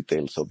those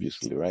details,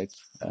 obviously, right?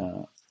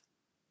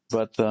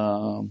 But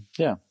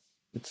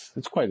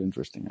it's quite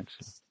interesting,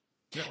 actually.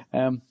 Yeah.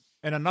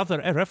 And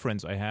another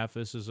reference I have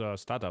is a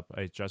startup.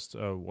 I just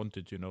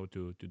wanted, to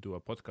do a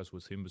podcast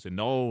with him. I said,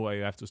 no, I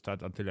have to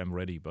start until I'm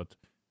ready. But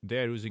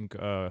they're using,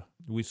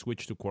 we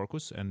switched to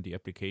Quarkus, and the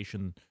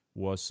application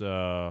was,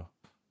 I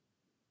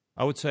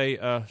would say,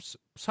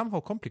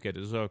 somehow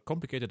complicated. It's a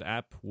complicated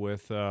app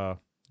with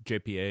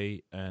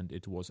JPA, and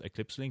it was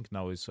Eclipse Link.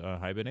 Now it's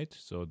Hibernate.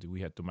 So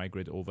we had to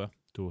migrate over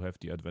to have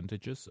the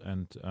advantages.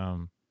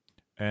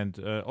 And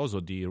also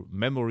the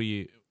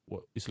memory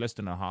is less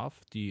than a half.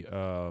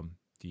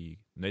 The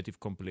native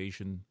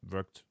compilation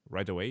worked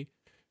right away.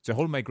 The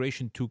whole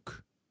migration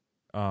took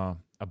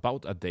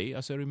about a day,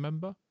 as I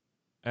remember,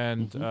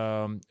 and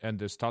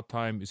the start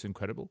time is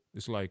incredible.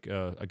 It's like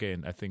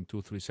again, I think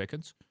 2-3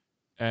 seconds.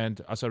 And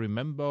as I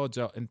remember,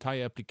 the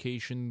entire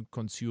application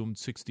consumed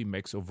 60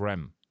 megs of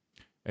RAM,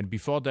 and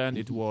before then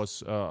it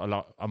was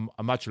a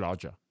much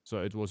larger.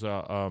 So it was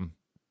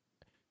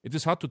it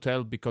is hard to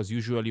tell because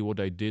usually what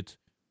I did.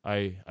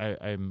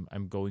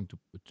 I'm going to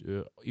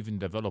even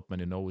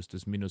development, is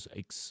this minus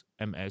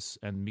XMS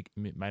and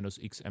minus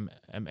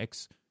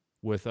XMX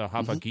with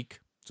half a gig.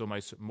 So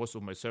most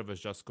of my servers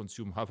just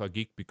consume half a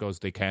gig because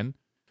they can.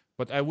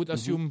 But I would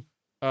assume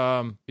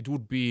it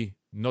would be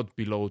not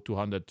below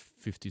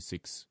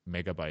 256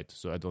 megabytes.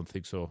 So I don't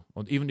think so.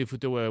 And even if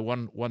it were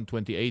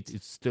 128,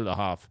 it's still a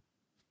half.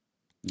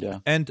 Yeah.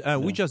 And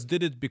we just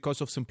did it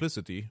because of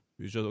simplicity.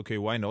 We just, okay,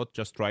 why not?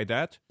 Just try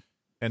that.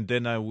 And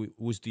then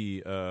with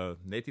the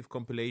native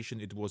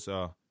compilation, it was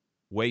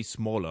way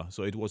smaller.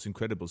 So it was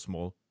incredibly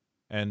small.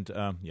 And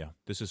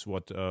this is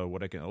what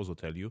I can also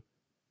tell you.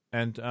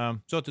 And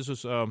so this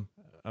is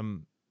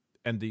and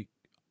the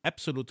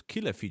absolute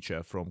killer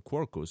feature from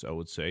Quarkus, I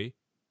would say,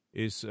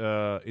 is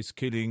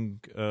killing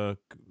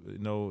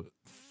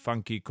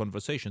funky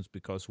conversations,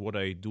 because what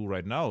I do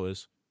right now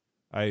is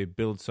I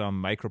build some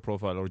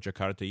microprofile or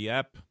Jakarta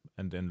app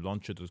and then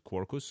launch it with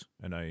Quarkus,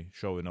 and I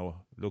show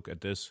look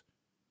at this.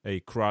 A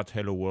CRUD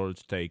Hello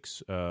World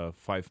takes 5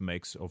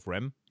 megs of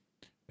RAM,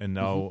 and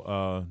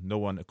now no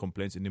one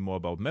complains anymore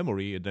about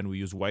memory. And then we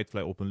use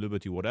Whitefly,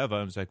 OpenLiberty, whatever.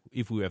 And it's like,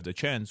 if we have the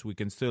chance, we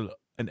can still,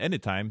 at any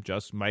time,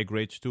 just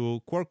migrate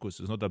to Quarkus.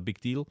 It's not a big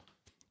deal.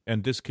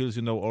 And this kills,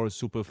 all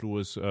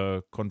superfluous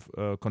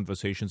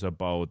conversations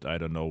about, I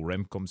don't know,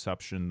 RAM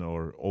consumption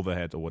or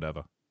overhead or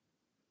whatever.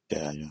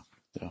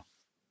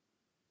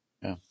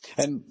 Yeah.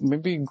 And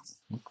maybe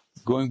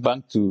going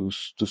back to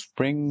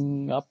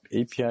Spring Up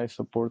API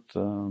support,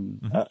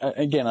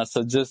 again, I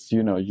suggest,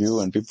 you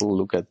and people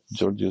look at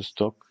George's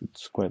talk.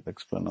 It's quite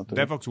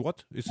explanatory. Devox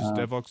what? Is this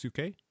Devox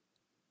UK?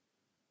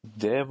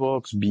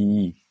 Devox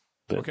BE.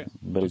 Okay.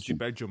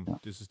 Belgium. Yeah.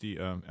 This is the...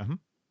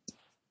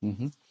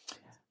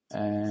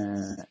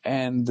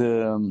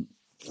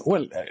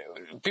 Well,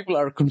 people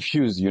are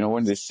confused,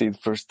 when they see it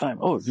first time.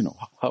 Oh,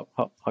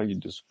 how you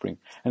do Spring.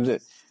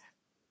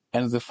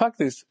 And the fact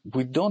is,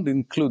 we don't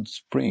include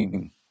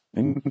Spring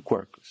in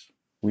Quarkus.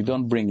 We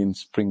don't bring in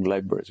Spring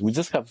libraries. We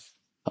just have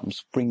some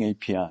Spring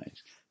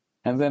APIs.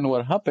 And then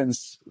what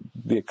happens,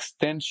 the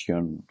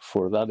extension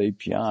for that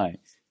API,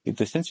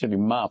 it essentially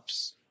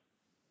maps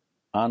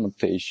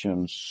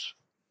annotations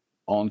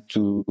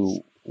onto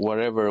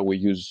whatever we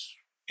use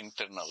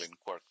internal in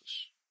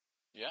Quarkus.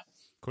 Yeah?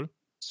 Cool.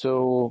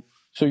 So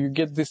you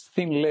get this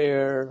thin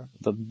layer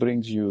that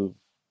brings you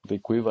the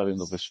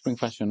equivalent of the Spring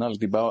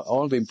functionality, but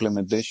all the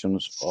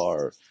implementations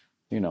are,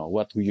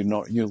 what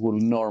you will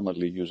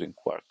normally use in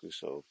Quarkus.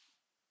 So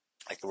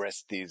like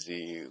REST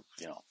easy,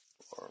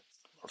 or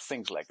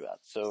things like that.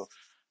 So,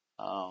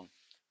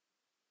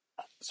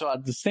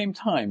 at the same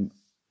time,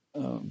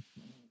 we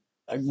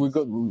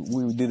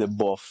did a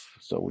BOF,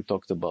 so we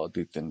talked about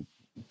it, and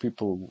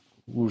people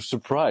were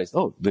surprised.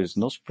 Oh, there's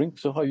no Spring,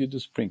 so how you do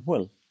Spring?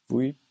 Well,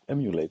 we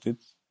emulate it,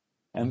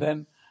 and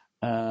then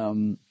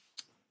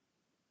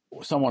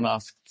someone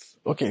asked,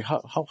 okay,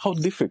 how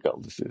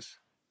difficult this is?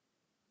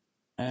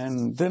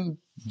 And then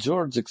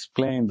George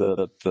explained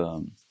that,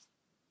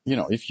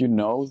 if you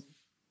know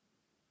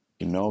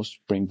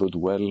SpringBoot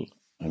well,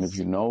 and if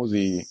you know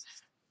the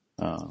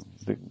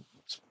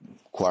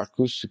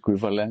Quarkus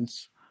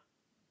equivalents,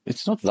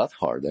 it's not that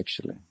hard,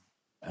 actually.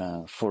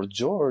 For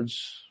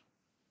George,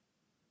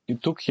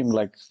 it took him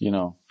a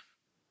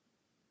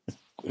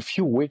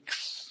few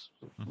weeks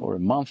or a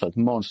month at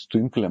most to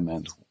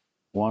implement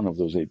one of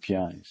those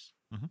APIs.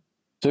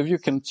 So if you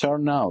can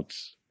churn out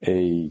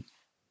a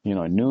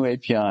new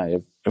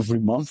API every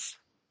month,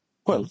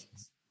 well,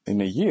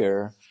 in a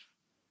year,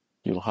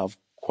 you'll have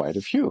quite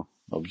a few,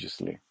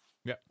 obviously.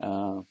 Yeah.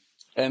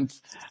 And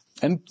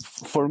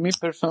for me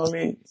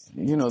personally,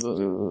 that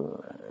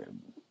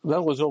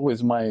was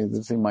always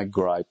my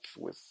gripe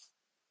with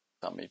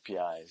some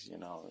APIs.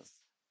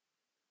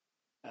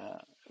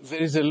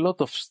 There is a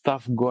lot of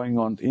stuff going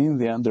on in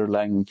the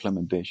underlying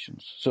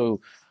implementations.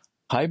 So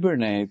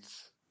Hibernate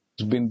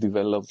has been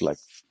developed like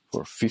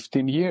for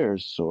 15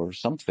 years or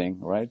something,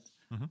 right?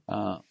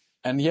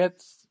 And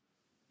yet,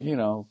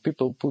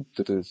 people put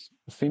this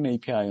thin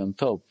API on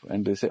top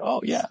and they say,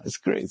 oh yeah, it's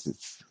great.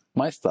 It's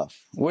my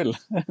stuff. Well,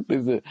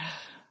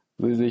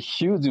 there's a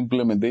huge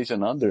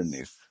implementation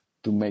underneath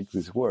to make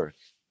this work.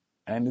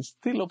 And it's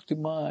still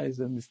optimized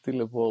and it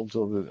still evolves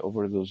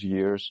over those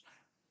years.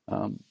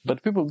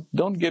 But people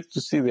don't get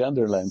to see the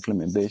underlying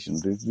implementation.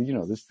 There's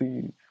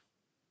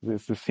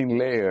the thin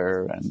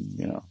layer and,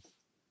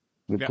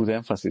 they put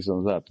emphasis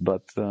on that.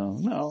 But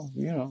no,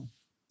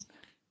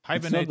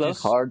 Hibernate it's not that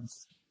hard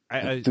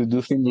to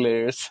do thin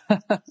layers.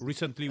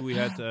 Recently, we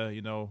had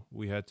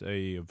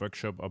a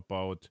workshop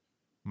about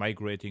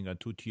migrating a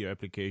 2-tier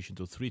application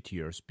to 3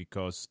 tiers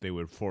because they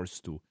were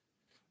forced to,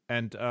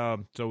 and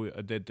so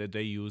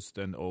they used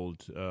an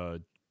old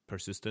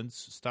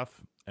persistence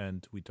stuff,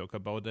 and we talk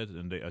about it,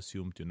 and they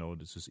assumed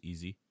this is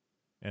easy,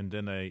 and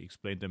then I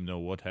explained them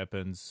what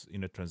happens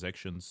in the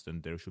transactions.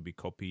 Then there should be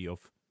copy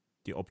of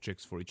the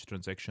objects for each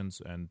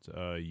transactions, and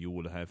you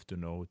will have to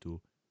know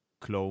to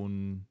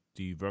clone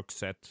the work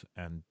set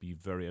and be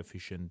very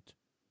efficient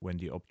when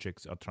the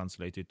objects are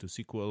translated to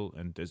SQL,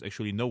 and there's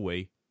actually no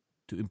way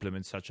to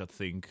implement such a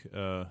thing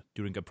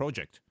during a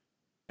project.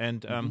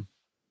 And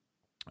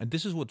and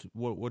this is what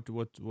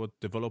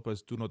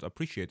developers do not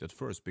appreciate at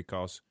first,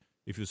 because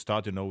if you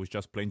start with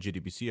just plain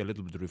JDBC, a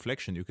little bit of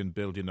reflection, you can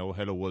build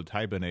Hello World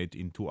Hibernate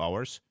in 2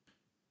 hours,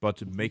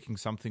 but making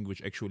something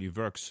which actually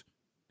works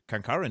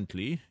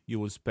concurrently, you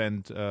will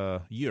spend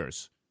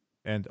years.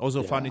 And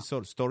also, funny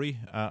story,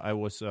 I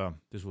was,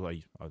 this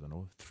was, I don't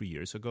know, 3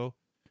 years ago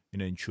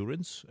in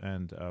insurance,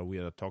 and we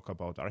had a talk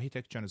about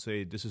architecture and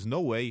say, this is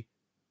no way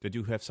that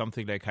you have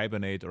something like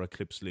Hibernate or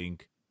Eclipse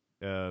Link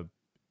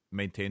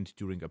maintained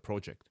during a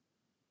project.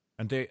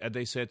 And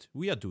they said,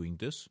 we are doing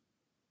this.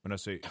 And I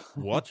say,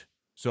 what?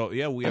 So,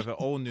 yeah, we have our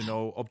own,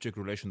 object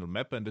relational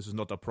map, and this is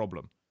not a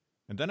problem.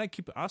 And then I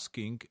keep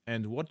asking,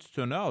 and what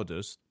turned out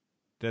is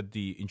that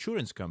the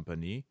insurance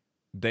company,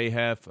 they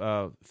have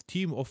a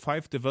team of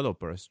 5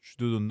 developers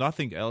to do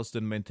nothing else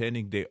than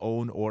maintaining their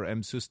own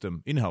ORM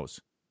system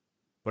in-house.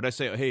 But I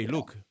say, hey,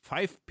 look,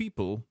 5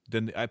 people,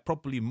 then I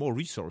probably more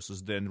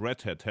resources than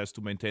Red Hat has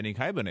to maintaining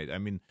Hibernate. I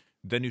mean,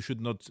 then you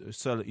should not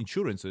sell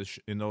insurances,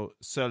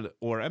 sell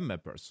ORM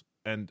mappers.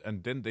 And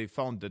then they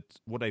found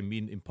that what I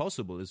mean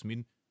impossible is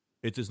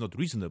it is not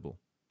reasonable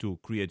to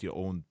create your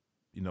own,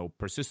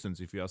 persistence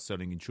if you are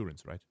selling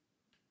insurance, right?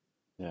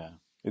 Yeah.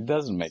 It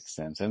doesn't make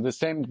sense. And the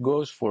same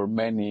goes for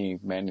many,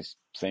 many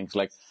things.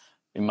 Like,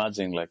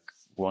 imagine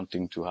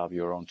wanting to have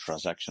your own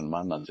transaction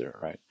manager,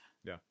 right?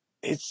 Yeah.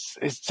 It's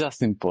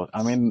just important.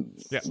 I mean,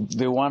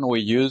 the one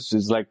we use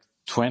is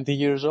 20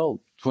 years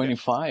old,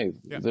 25.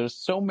 Yeah. There's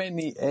so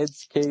many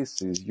edge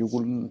cases you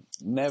will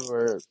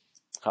never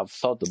have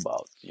thought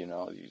about,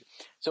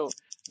 So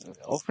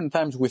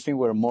oftentimes we think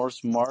we're more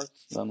smart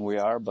than we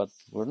are, but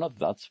we're not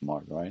that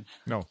smart, right?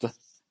 No.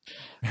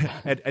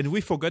 and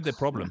we forget the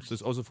problems.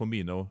 That's also for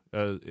me,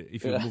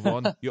 if you move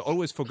on, you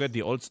always forget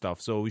the old stuff.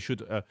 So we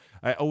should,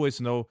 I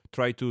always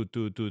try to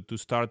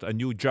start a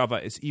new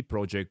Java SE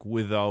project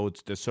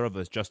without the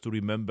servers, just to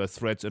remember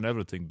threads and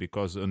everything,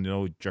 because,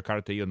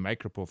 Jakarta and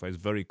microprofile is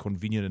very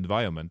convenient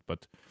environment,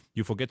 but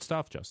you forget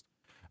stuff just.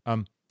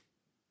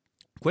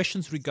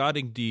 Questions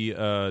regarding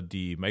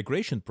the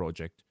migration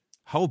project.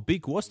 How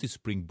big was the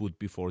SpringBoot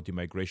before the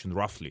migration,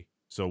 roughly?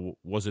 So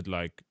was it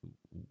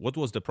what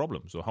was the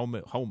problem? So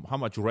how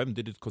much RAM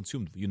did it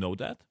consume? You know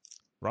that,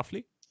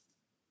 roughly?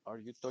 Are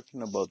you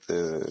talking about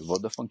the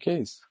Vodafone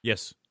case?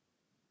 Yes.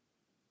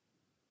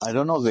 I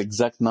don't know the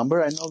exact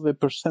number. I know the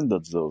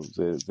percentage, though.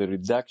 The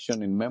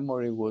reduction in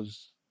memory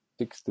was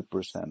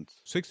 60%.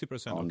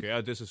 60%,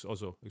 okay. This is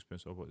also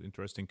expensive,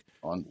 interesting.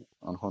 On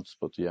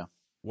hotspot, yeah.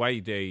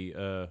 Why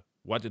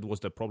what it was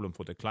the problem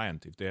for the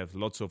client? If they have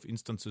lots of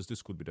instances,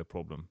 this could be the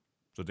problem.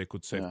 So they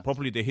could say,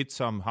 probably they hit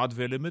some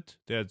hardware limit.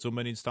 They had so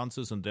many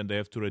instances, and then they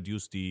have to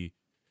reduce the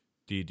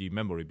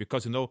memory.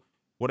 Because,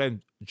 what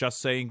I'm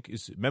just saying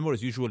is memory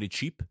is usually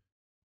cheap.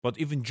 But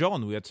even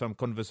John, we had some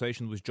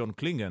conversation with John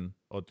Klingen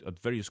at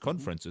various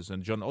conferences,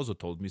 and John also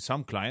told me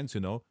some clients,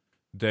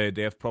 they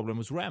have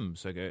problems with RAM.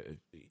 It's like,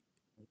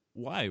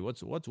 why?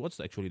 What's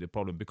actually the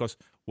problem? Because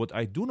what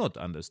I do not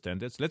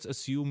understand is, let's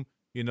assume,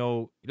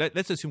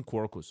 let's assume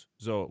Quarkus.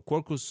 So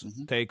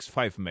Quarkus takes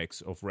 5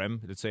 megs of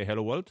RAM, let's say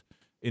Hello World,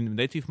 in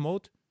native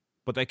mode,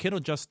 but I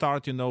cannot just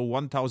start,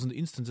 1,000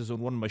 instances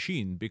on one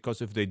machine,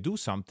 because if they do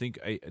something,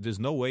 there's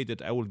no way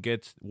that I will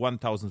get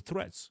 1,000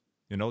 threads.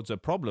 The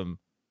problem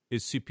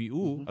is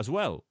CPU as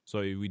well.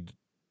 So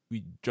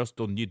we just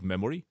don't need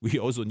memory. We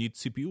also need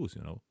CPUs,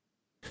 you know.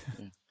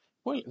 Yeah.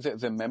 Well,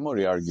 the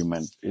memory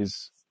argument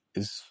is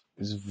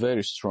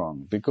very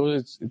strong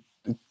because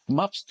it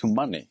maps to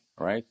money,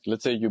 right?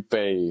 Let's say you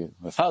pay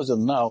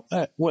 1,000 now.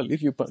 Well,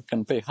 if you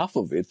can pay half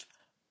of it,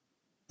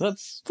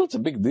 that's a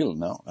big deal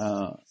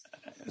now.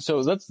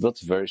 So that's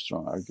a very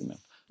strong argument.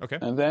 Okay.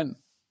 And then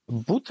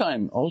boot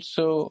time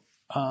also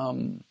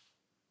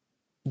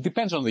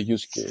depends on the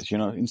use case. You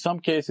know, in some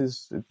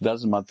cases it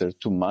doesn't matter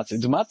too much.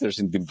 It matters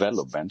in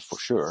development for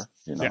sure.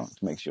 You know,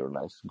 It makes your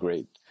life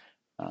great.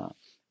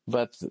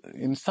 But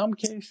in some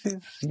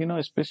cases, you know,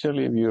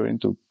 especially if you're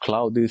into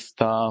cloudy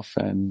stuff,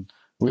 and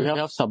we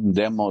have some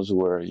demos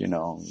where, you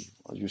know,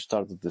 you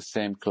start with the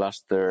same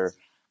cluster,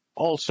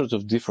 all sorts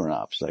of different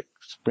apps like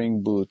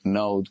SpringBoot,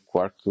 Node,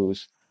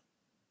 Quarkus,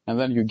 and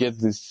then you get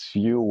this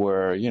view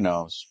where, you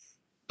know,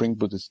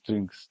 SpringBoot is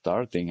doing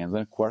starting, and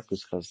then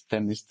Quarkus has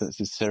 10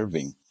 instances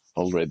serving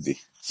already.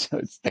 So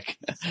it's like,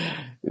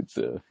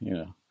 you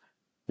know,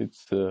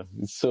 it's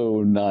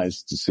so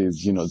nice to see,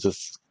 you know,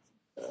 just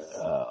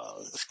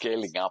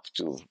scaling up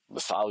to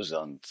the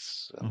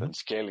thousands and then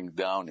scaling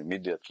down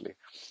immediately.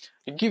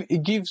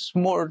 It gives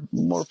more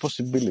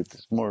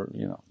possibilities, more,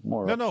 you know,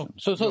 more.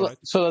 So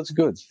that's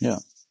good. Yeah.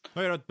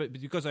 No, you're right, but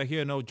because I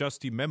hear now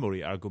just the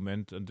memory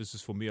argument, and this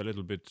is for me a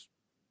little bit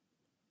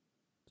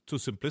too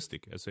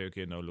simplistic. I say,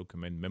 okay, now look, I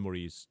mean,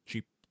 memory is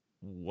cheap.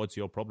 What's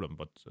your problem?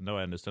 But now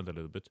I understand a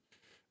little bit.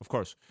 Of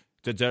course,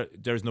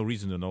 there's no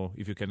reason to know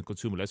if you can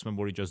consume less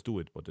memory, just do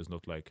it. But it's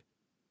not like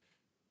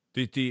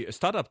the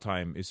startup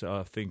time is,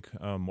 I think,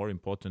 more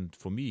important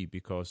for me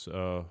because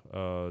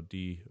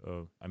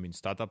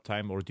startup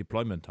time or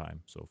deployment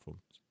time. So for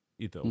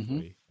either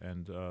way,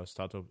 and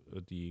startup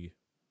the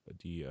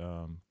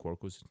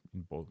Quarkus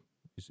in both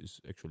is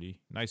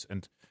actually nice.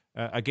 And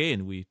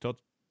again, we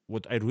thought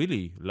what I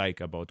really like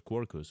about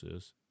Quarkus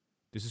is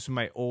this is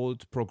my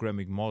old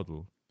programming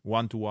model,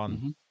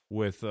 one-to-one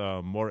with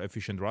more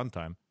efficient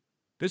runtime.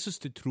 This is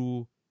the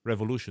true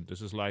revolution.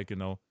 This is like, you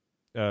know,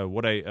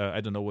 what I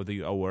don't know whether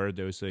you are aware,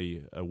 there's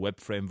a web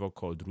framework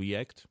called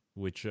React,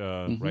 which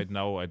right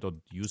now I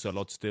don't use a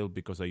lot still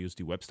because I use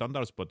the web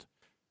standards, but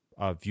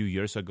a few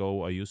years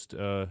ago I used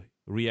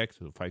React,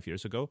 5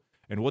 years ago.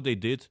 And what they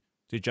did,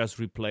 they just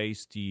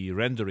replaced the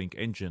rendering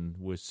engine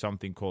with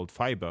something called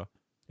Fiber.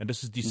 And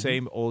this is the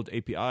same old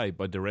API,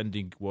 but the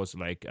rendering was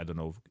like, I don't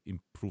know,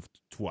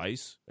 improved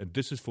twice. And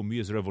this is for me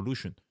is a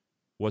revolution.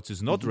 What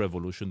is not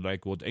revolution,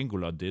 like what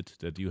Angular did,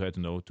 that you had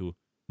to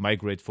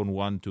migrate from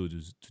 1 to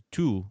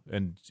 2,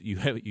 and you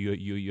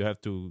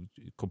have to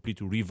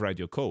completely rewrite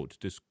your code.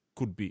 This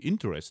could be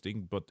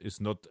interesting, but it's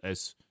not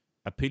as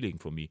appealing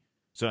for me.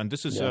 So, and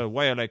this is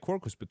why I like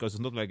Quarkus, because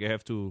it's not like I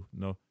have to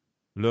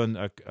learn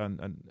a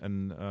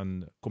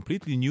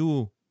completely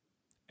new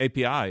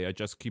API. I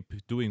just keep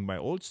doing my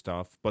old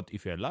stuff. But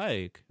if I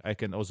like, I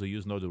can also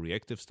use now the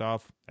reactive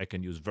stuff. I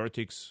can use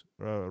Vertex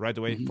right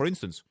away. For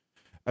instance,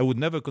 I would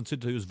never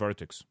consider to use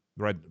Vertex,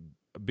 right?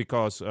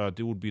 Because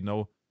there would be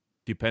no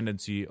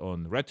dependency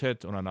on Red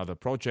Hat on another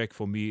project.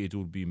 For me, it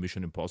would be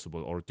mission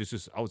impossible, or this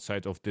is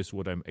outside of this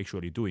what I'm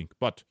actually doing.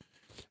 But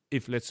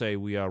if, let's say,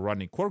 we are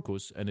running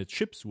Quarkus and it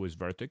ships with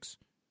Vertex,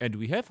 and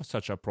we have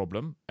such a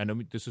problem, and I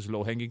mean, this is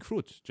low-hanging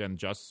fruit, then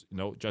just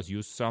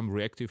use some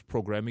reactive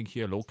programming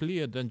here locally,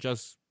 and then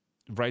just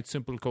write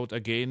simple code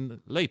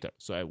again later.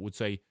 So I would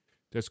say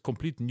there's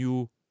complete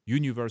new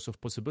universe of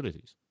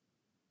possibilities.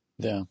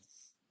 Yeah,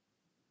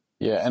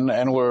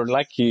 and we're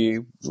lucky.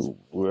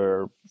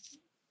 We're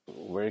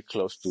very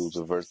close to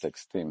the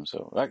Vertex team,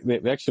 so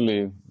they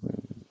actually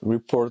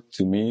report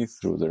to me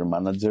through their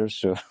managers.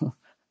 So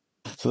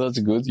that's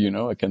good. You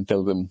know, I can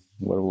tell them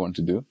what we want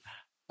to do.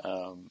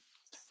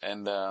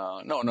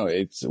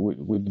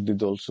 We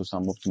did also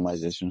some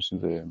optimizations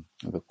in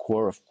the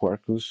core of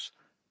Quarkus.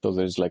 So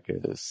there's like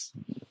a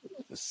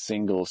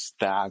single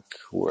stack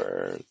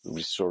where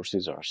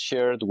resources are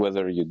shared,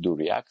 whether you do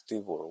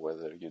reactive or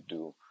whether you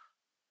do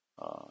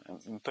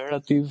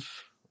imperative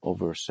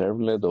over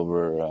servlet,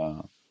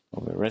 over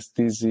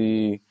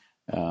REST-easy.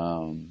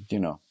 You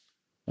know,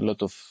 a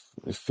lot of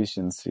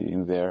efficiency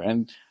in there,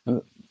 and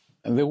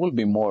there will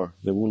be more.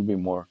 There will be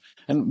more.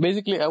 And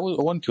basically, I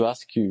want to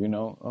ask you, you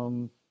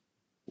know,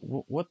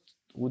 what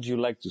would you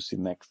like to see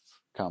next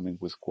coming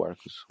with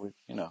Quarkus?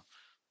 You know,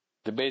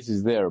 the base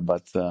is there,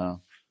 but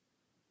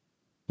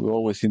we're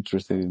always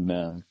interested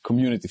in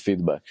community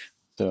feedback.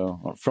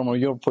 So, from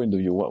your point of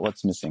view,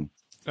 what's missing?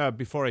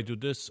 Before I do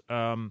this,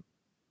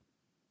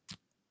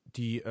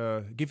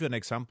 give you an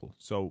example.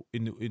 So,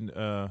 in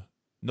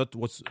not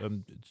what's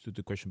to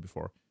the question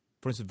before.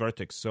 For instance,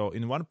 Vertex. So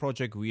in one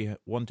project, we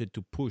wanted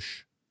to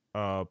push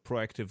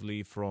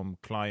proactively from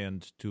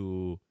client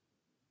to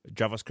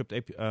JavaScript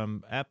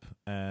app,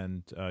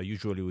 and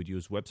usually we'd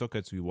use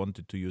WebSockets. We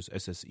wanted to use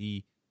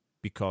SSE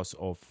because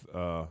of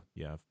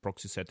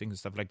proxy settings and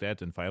stuff like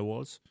that, and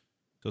firewalls,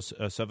 so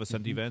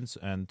server-side events.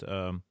 And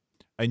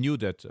I knew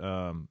that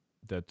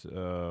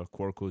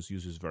Quarkus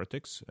uses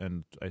Vertex,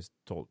 and I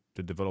told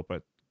the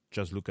developer,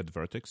 just look at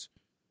Vertex.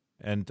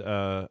 And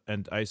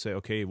I say,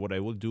 okay, what I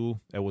will do,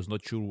 I was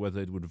not sure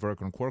whether it would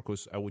work on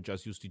Quarkus. I would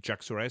just use the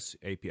JAX-RS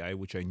API,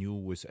 which I knew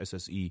with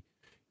SSE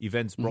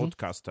Events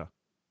Broadcaster.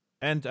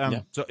 And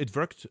so it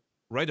worked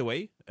right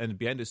away. And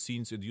behind the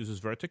scenes, it uses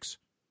Vertex.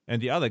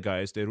 And the other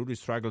guys, they really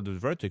struggled with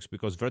Vertex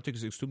because Vertex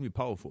is extremely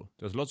powerful.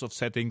 There's lots of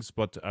settings,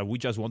 but we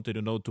just wanted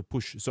to know to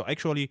push. So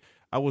actually,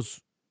 I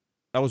was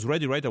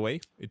ready right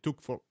away. It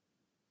took for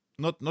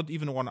not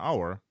even 1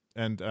 hour.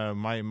 And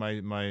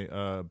my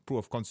proof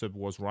of concept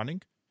was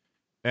running.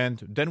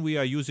 And then we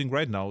are using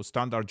right now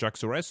standard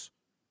JAX-RS,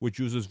 which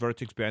uses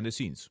Vertex behind the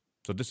scenes.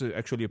 So this is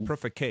actually a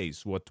perfect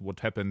case. What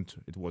happened?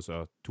 It was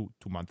 2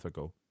 months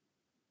ago.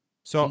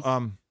 So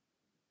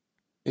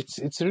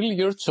it's really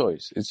your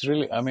choice. It's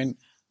really, I mean,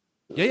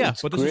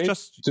 it's but great this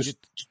is just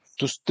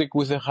to stick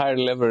with a higher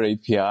level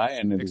API,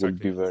 and it will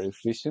exactly. be very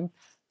efficient.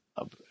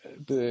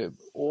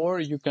 Or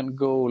you can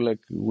go like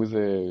with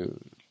a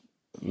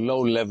low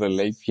level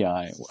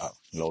API.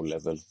 Low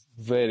level,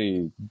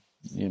 very,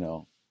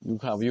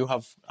 you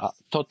have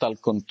total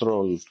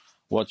control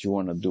what you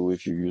want to do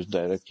if you use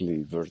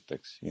directly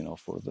Vertex,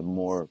 for the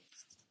more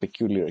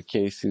peculiar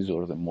cases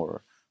or the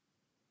more,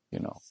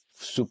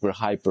 super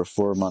high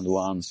performant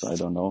ones. I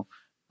don't know.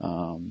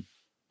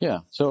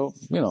 So,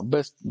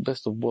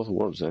 best of both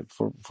worlds.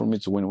 For me,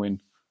 it's a win-win.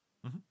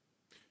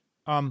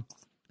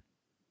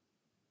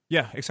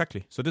 Yeah,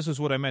 exactly. So this is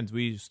what I meant.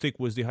 We stick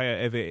with the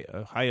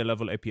higher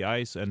level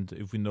APIs, and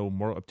if we know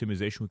more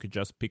optimization, we could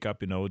just pick up,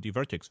 the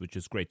Vertex, which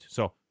is great.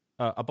 So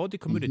about the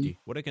community,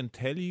 what I can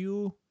tell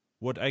you,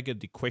 what I get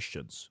the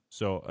questions.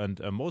 So, and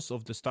most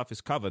of the stuff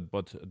is covered,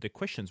 but the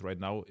questions right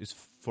now is,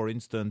 for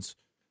instance,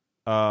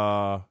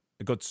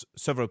 I got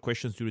several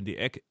questions during the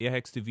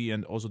AirHacks TV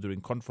and also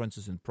during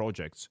conferences and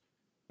projects.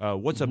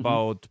 What's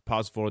about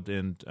password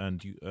and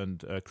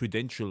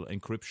credential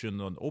encryption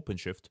on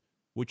OpenShift,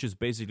 which is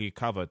basically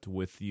covered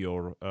with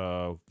your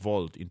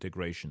Vault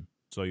integration.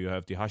 So you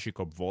have the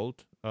HashiCorp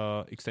Vault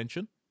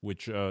extension,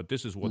 which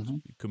this is what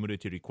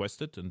community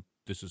requested, and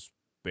this is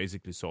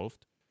basically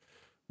solved.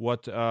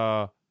 What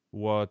I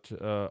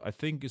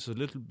think is a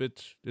little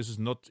bit, this is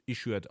not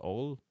issue at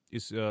all,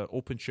 is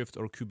OpenShift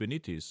or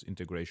Kubernetes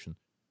integration.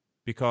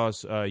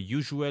 Because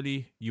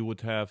usually you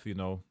would have,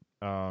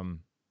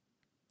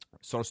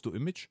 source to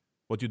image,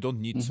 but you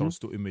don't need source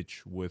to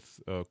image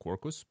with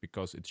Quarkus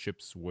because it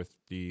ships with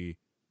the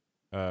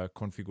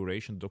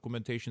configuration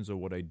documentation. So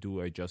what I do,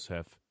 I just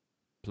have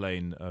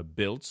plain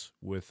builds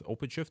with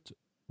OpenShift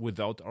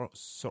without our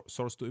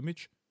source to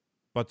image.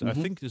 But I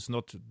think it's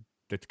not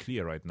that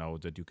clear right now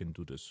that you can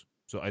do this.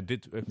 So I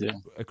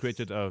I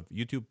created a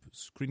YouTube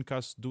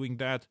screencast doing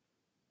that.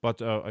 But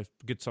I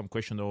get some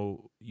question.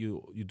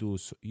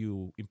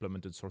 You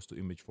implemented source to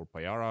image for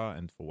Payara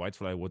and for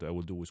Whitefly. What I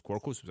will do with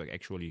Quarkus, like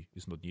actually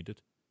is not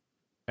needed.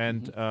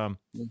 And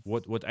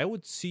what I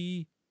would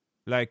see,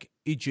 like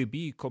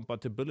EJB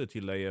compatibility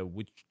layer,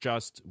 which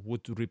just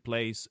would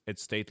replace at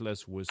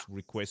stateless with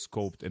request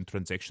scoped and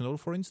transactional,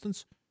 for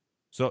instance.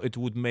 So it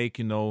would make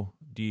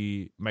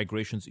the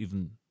migrations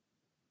even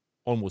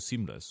almost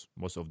seamless.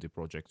 Most of the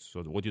projects.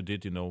 So what you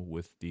did,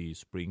 with the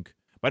Spring.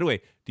 By the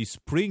way, the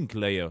Spring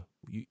layer,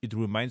 it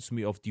reminds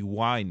me of the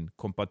Wine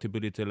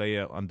compatibility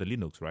layer on the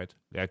Linux, right?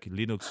 Like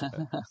Linux,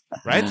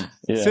 right?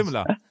 Yeah.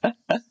 Similar.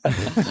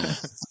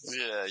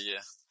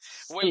 Yeah.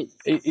 Well,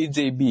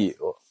 EJB,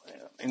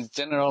 in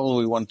general,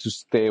 we want to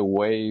stay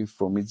away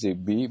from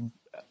EJB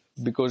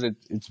because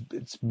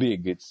it's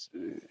big.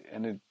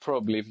 And it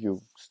probably, if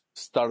you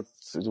start,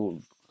 it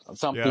will,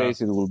 some place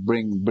it will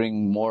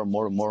bring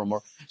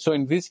more. So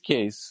in this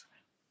case,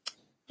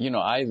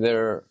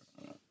 either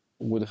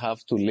would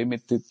have to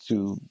limit it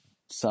to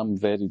some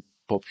very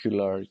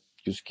popular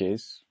use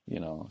case,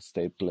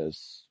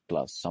 stateless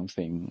plus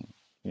something,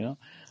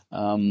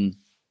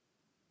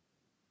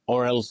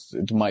 or else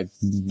it might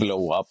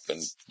blow up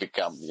and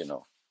become,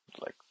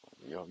 like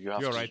you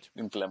have to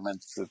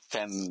implement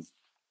 10.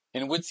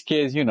 In which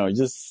case,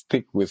 just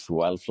stick with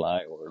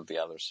Wildfly or the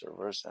other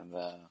servers, and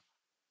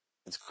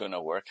it's gonna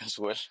work as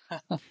well.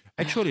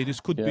 Actually, this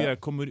could be a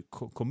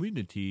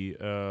community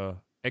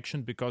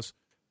action, because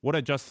what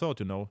I just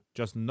thought,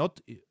 just not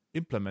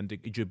implementing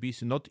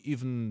EJBs, not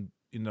even,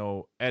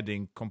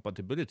 adding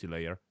compatibility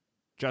layer,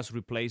 just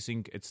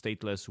replacing it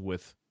stateless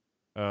with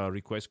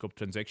request scope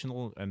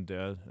transactional. And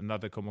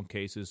another common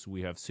case is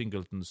we have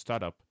singleton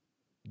startup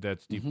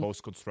that the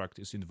post construct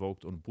is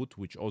invoked on boot,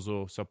 which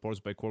also supports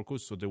by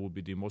Quarkus. So there will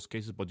be the most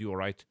cases, but you are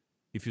right.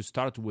 If you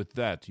start with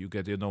that, you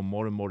get,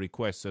 more and more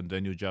requests, and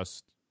then you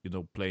just,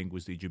 playing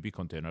with the EJB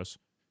containers.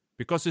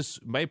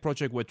 Because my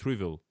project were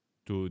trivial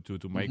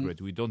to migrate.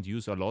 We don't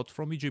use a lot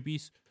from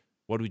EJBs.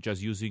 What we're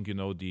just using,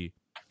 the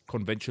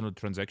conventional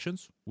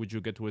transactions, which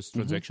you get with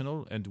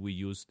transactional, and we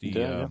use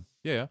the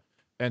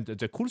And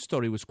the cool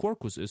story with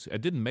Quarkus is, I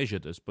didn't measure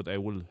this, but I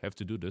will have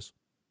to do this.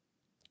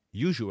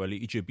 Usually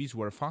EJBs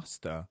were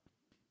faster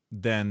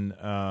than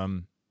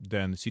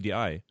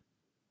CDI,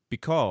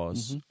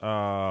 because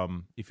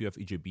if you have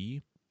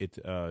EJB, it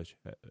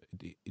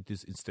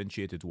is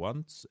instantiated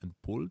once and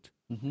pulled,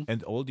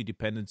 and all the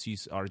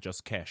dependencies are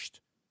just cached.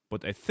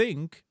 But I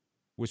think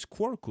with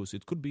Quarkus,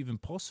 it could be even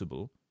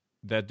possible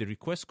that the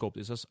request scope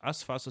is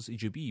as fast as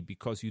EJB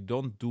because you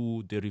don't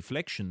do the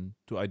reflection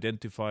to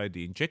identify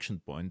the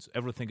injection points.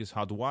 Everything is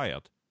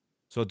hardwired.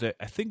 So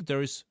I think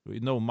there is,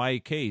 my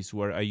case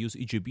where I use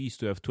EJBs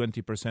to have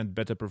 20%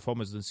 better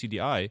performance than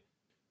CDI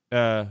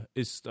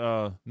is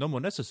no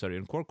more necessary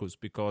in Quarkus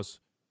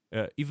because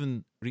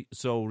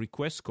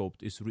request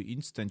scoped is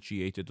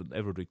reinstantiated on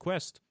every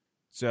request.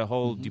 The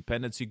whole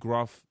dependency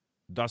graph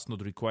does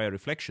not require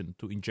reflection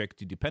to inject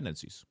the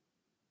dependencies.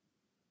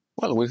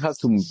 Well, we have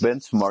to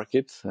benchmark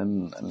it,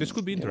 and this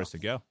could be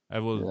interesting. Yeah, I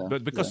will.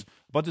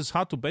 But it's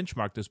hard to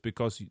benchmark this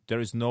because there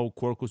is no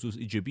Quarkus with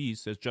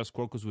EJBs. There's just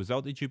Quarkus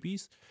without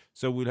EJBs.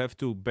 So we'll have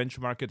to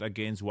benchmark it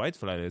against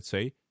Whitefly, let's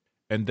say,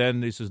 and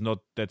then this is not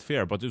that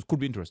fair. But it could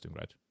be interesting,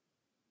 right?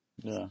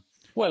 Yeah.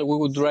 Well, we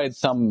would write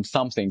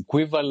something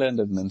equivalent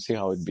and then see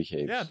how it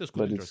behaves. Yeah, this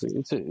could be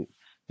interesting.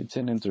 It's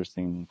an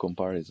interesting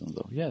comparison,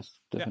 though. Yes,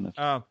 definitely.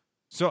 Yeah.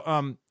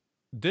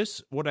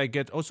 This, what I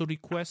get also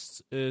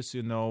requests is,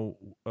 not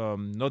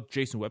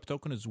JSON Web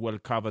Token is well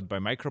covered by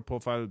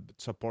microprofile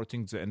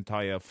supporting the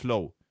entire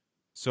flow.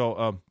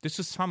 So this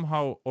is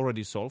somehow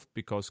already solved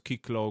because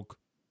Keycloak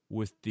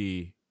with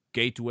the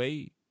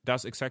gateway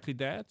does exactly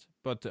that.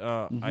 But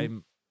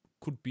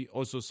could be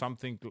also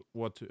something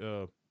what.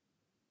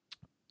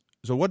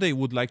 So what they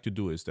would like to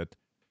do is that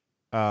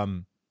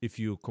if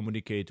you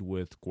communicate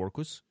with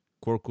Quarkus,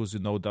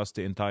 does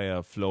the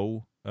entire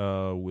flow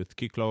with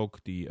Keycloak,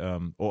 the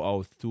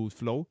OAuth2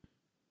 flow,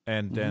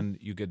 and then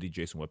you get the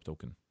JSON Web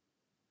Token.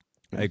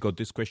 I got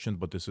this question,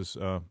 but this is,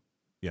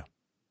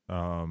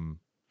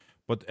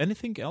 but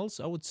anything else,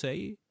 I would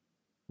say,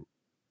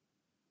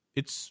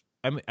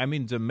 I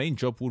mean, the main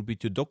job would be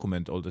to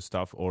document all the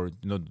stuff or,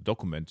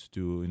 document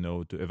to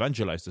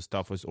evangelize the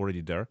stuff that's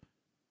already there.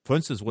 For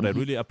instance, what I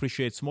really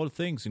appreciate, small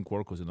things in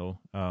Quarkus,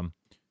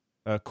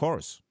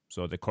 CORS.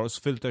 So the CORS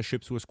filter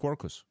ships with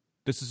Quarkus.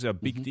 This is a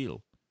big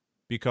deal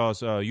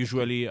because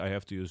usually I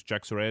have to use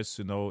JAX-RS,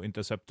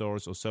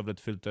 interceptors or servlet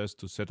filters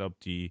to set up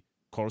the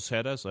CORS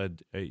headers. I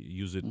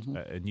use it,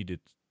 I need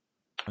it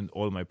in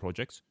all my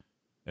projects.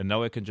 And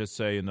now I can just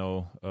say,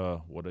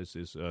 what is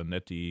this,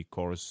 netty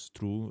CORS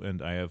true,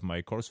 and I have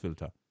my CORS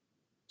filter.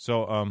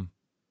 So,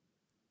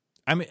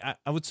 I mean,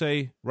 I would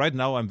say right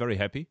now I'm very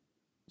happy.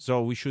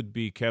 So we should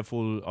be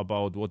careful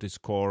about what is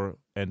core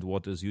and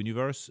what is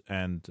universe,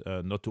 and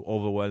not to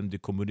overwhelm the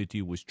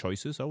community with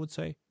choices, I would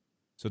say.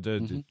 So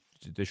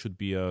there should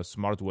be a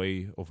smart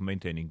way of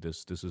maintaining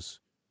this. This is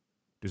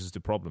the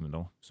problem,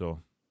 So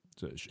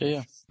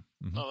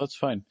No, that's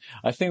fine.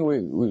 I think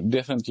we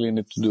definitely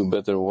need to do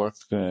better work.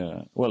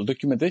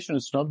 Documentation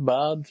is not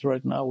bad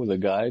right now with the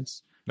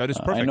guides. That is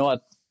perfect. I know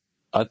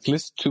at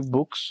least 2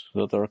 books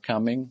that are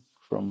coming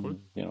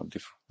from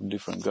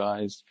different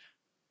guys.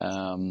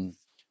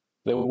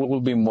 There will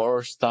be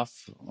more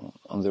stuff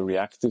on the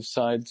reactive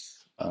side.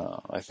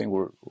 I think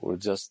we're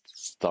just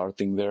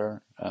starting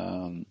there.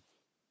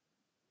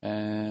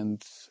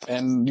 And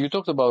you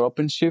talked about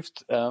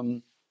OpenShift.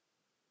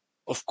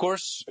 Of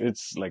course,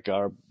 it's like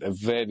a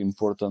very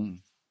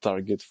important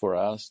target for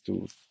us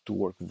to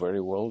work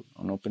very well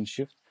on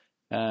OpenShift.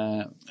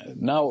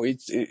 Now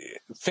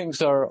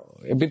things are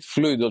a bit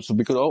fluid also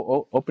because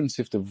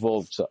OpenShift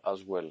evolves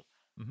as well,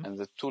 and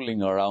the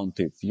tooling around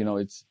it.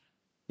 It's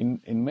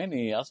in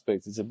many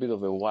aspects it's a bit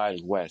of a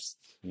wild west.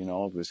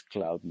 Always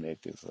cloud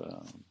native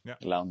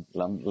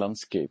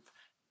landscape.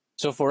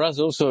 So for us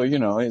also,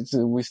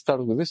 we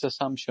start with this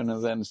assumption,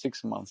 and then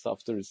 6 months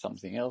after is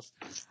something else.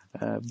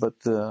 But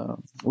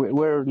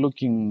we're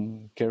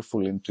looking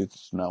carefully into it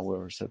now.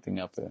 We're setting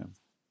up a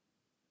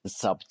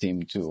sub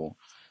team to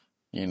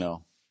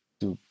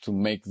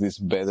make this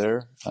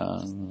better.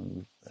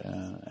 And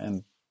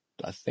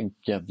I think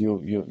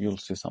you'll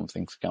see some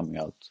things coming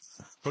out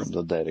from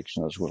that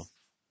direction as well.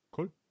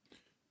 Cool.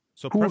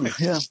 So perfect.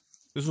 Yeah.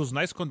 This was a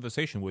nice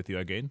conversation with you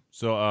again.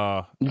 So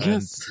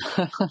yes,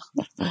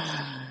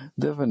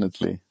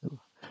 definitely.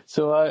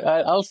 So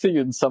I'll see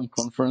you in some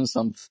conference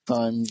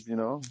sometime.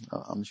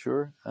 I'm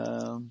sure.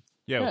 And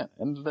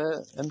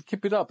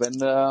keep it up.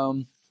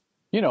 And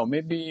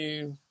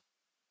maybe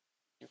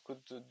you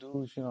could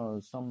do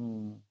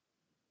some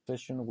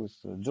session with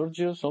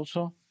Georgios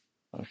also.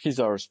 He's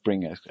our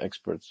Spring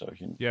expert, so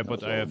he. Yeah,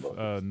 but I have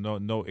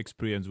no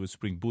experience with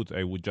Spring Boot.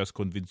 I would just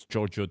convince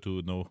Giorgio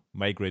to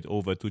migrate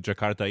over to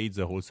Jakarta, eat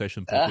the whole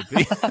session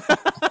perfectly.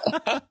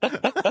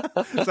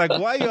 It's like,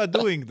 why you are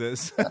doing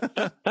this?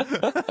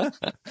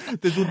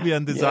 This would be a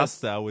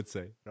disaster, I would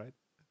say, right?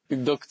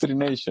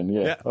 Indoctrination,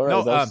 yeah. All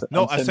right, a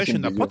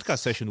podcast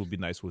session would be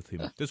nice with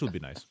him. This would be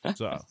nice.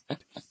 So,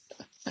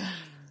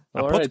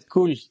 all right,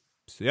 cool.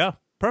 Yeah,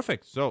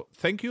 perfect. So,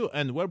 thank you.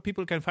 And where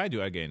people can find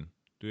you again?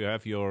 Do you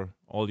have your?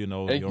 Well,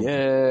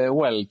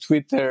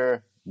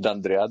 Twitter,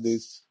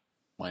 Dandreadis,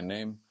 my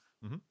name.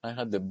 I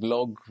had the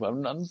blog. I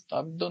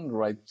don't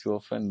write too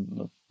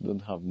often.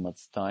 Don't have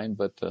much time,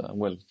 but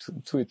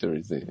Twitter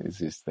is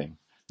this thing.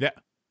 Yeah.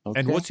 Okay.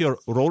 And what's your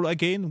role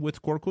again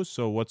with Quarkus?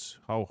 So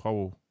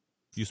how?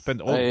 You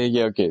spend all.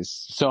 Okay.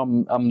 So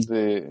I'm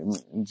the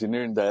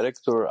engineering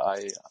director.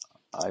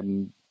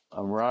 I'm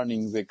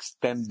running the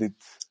extended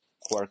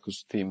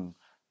Quarkus team,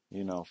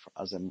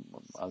 as an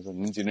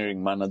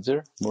engineering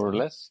manager, more or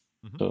less.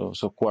 Mm-hmm.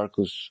 So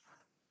Quarkus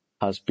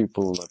has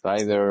people that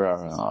either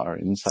are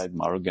inside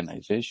my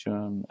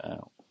organization,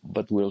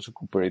 but we also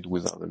cooperate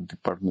with other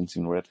departments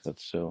in Red Hat.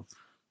 So,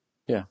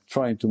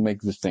 trying to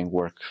make this thing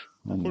work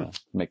and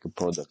make a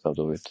product out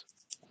of it.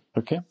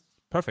 Okay?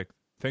 Perfect.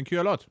 Thank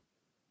you a lot.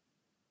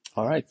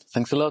 All right.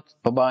 Thanks a lot.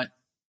 Bye-bye.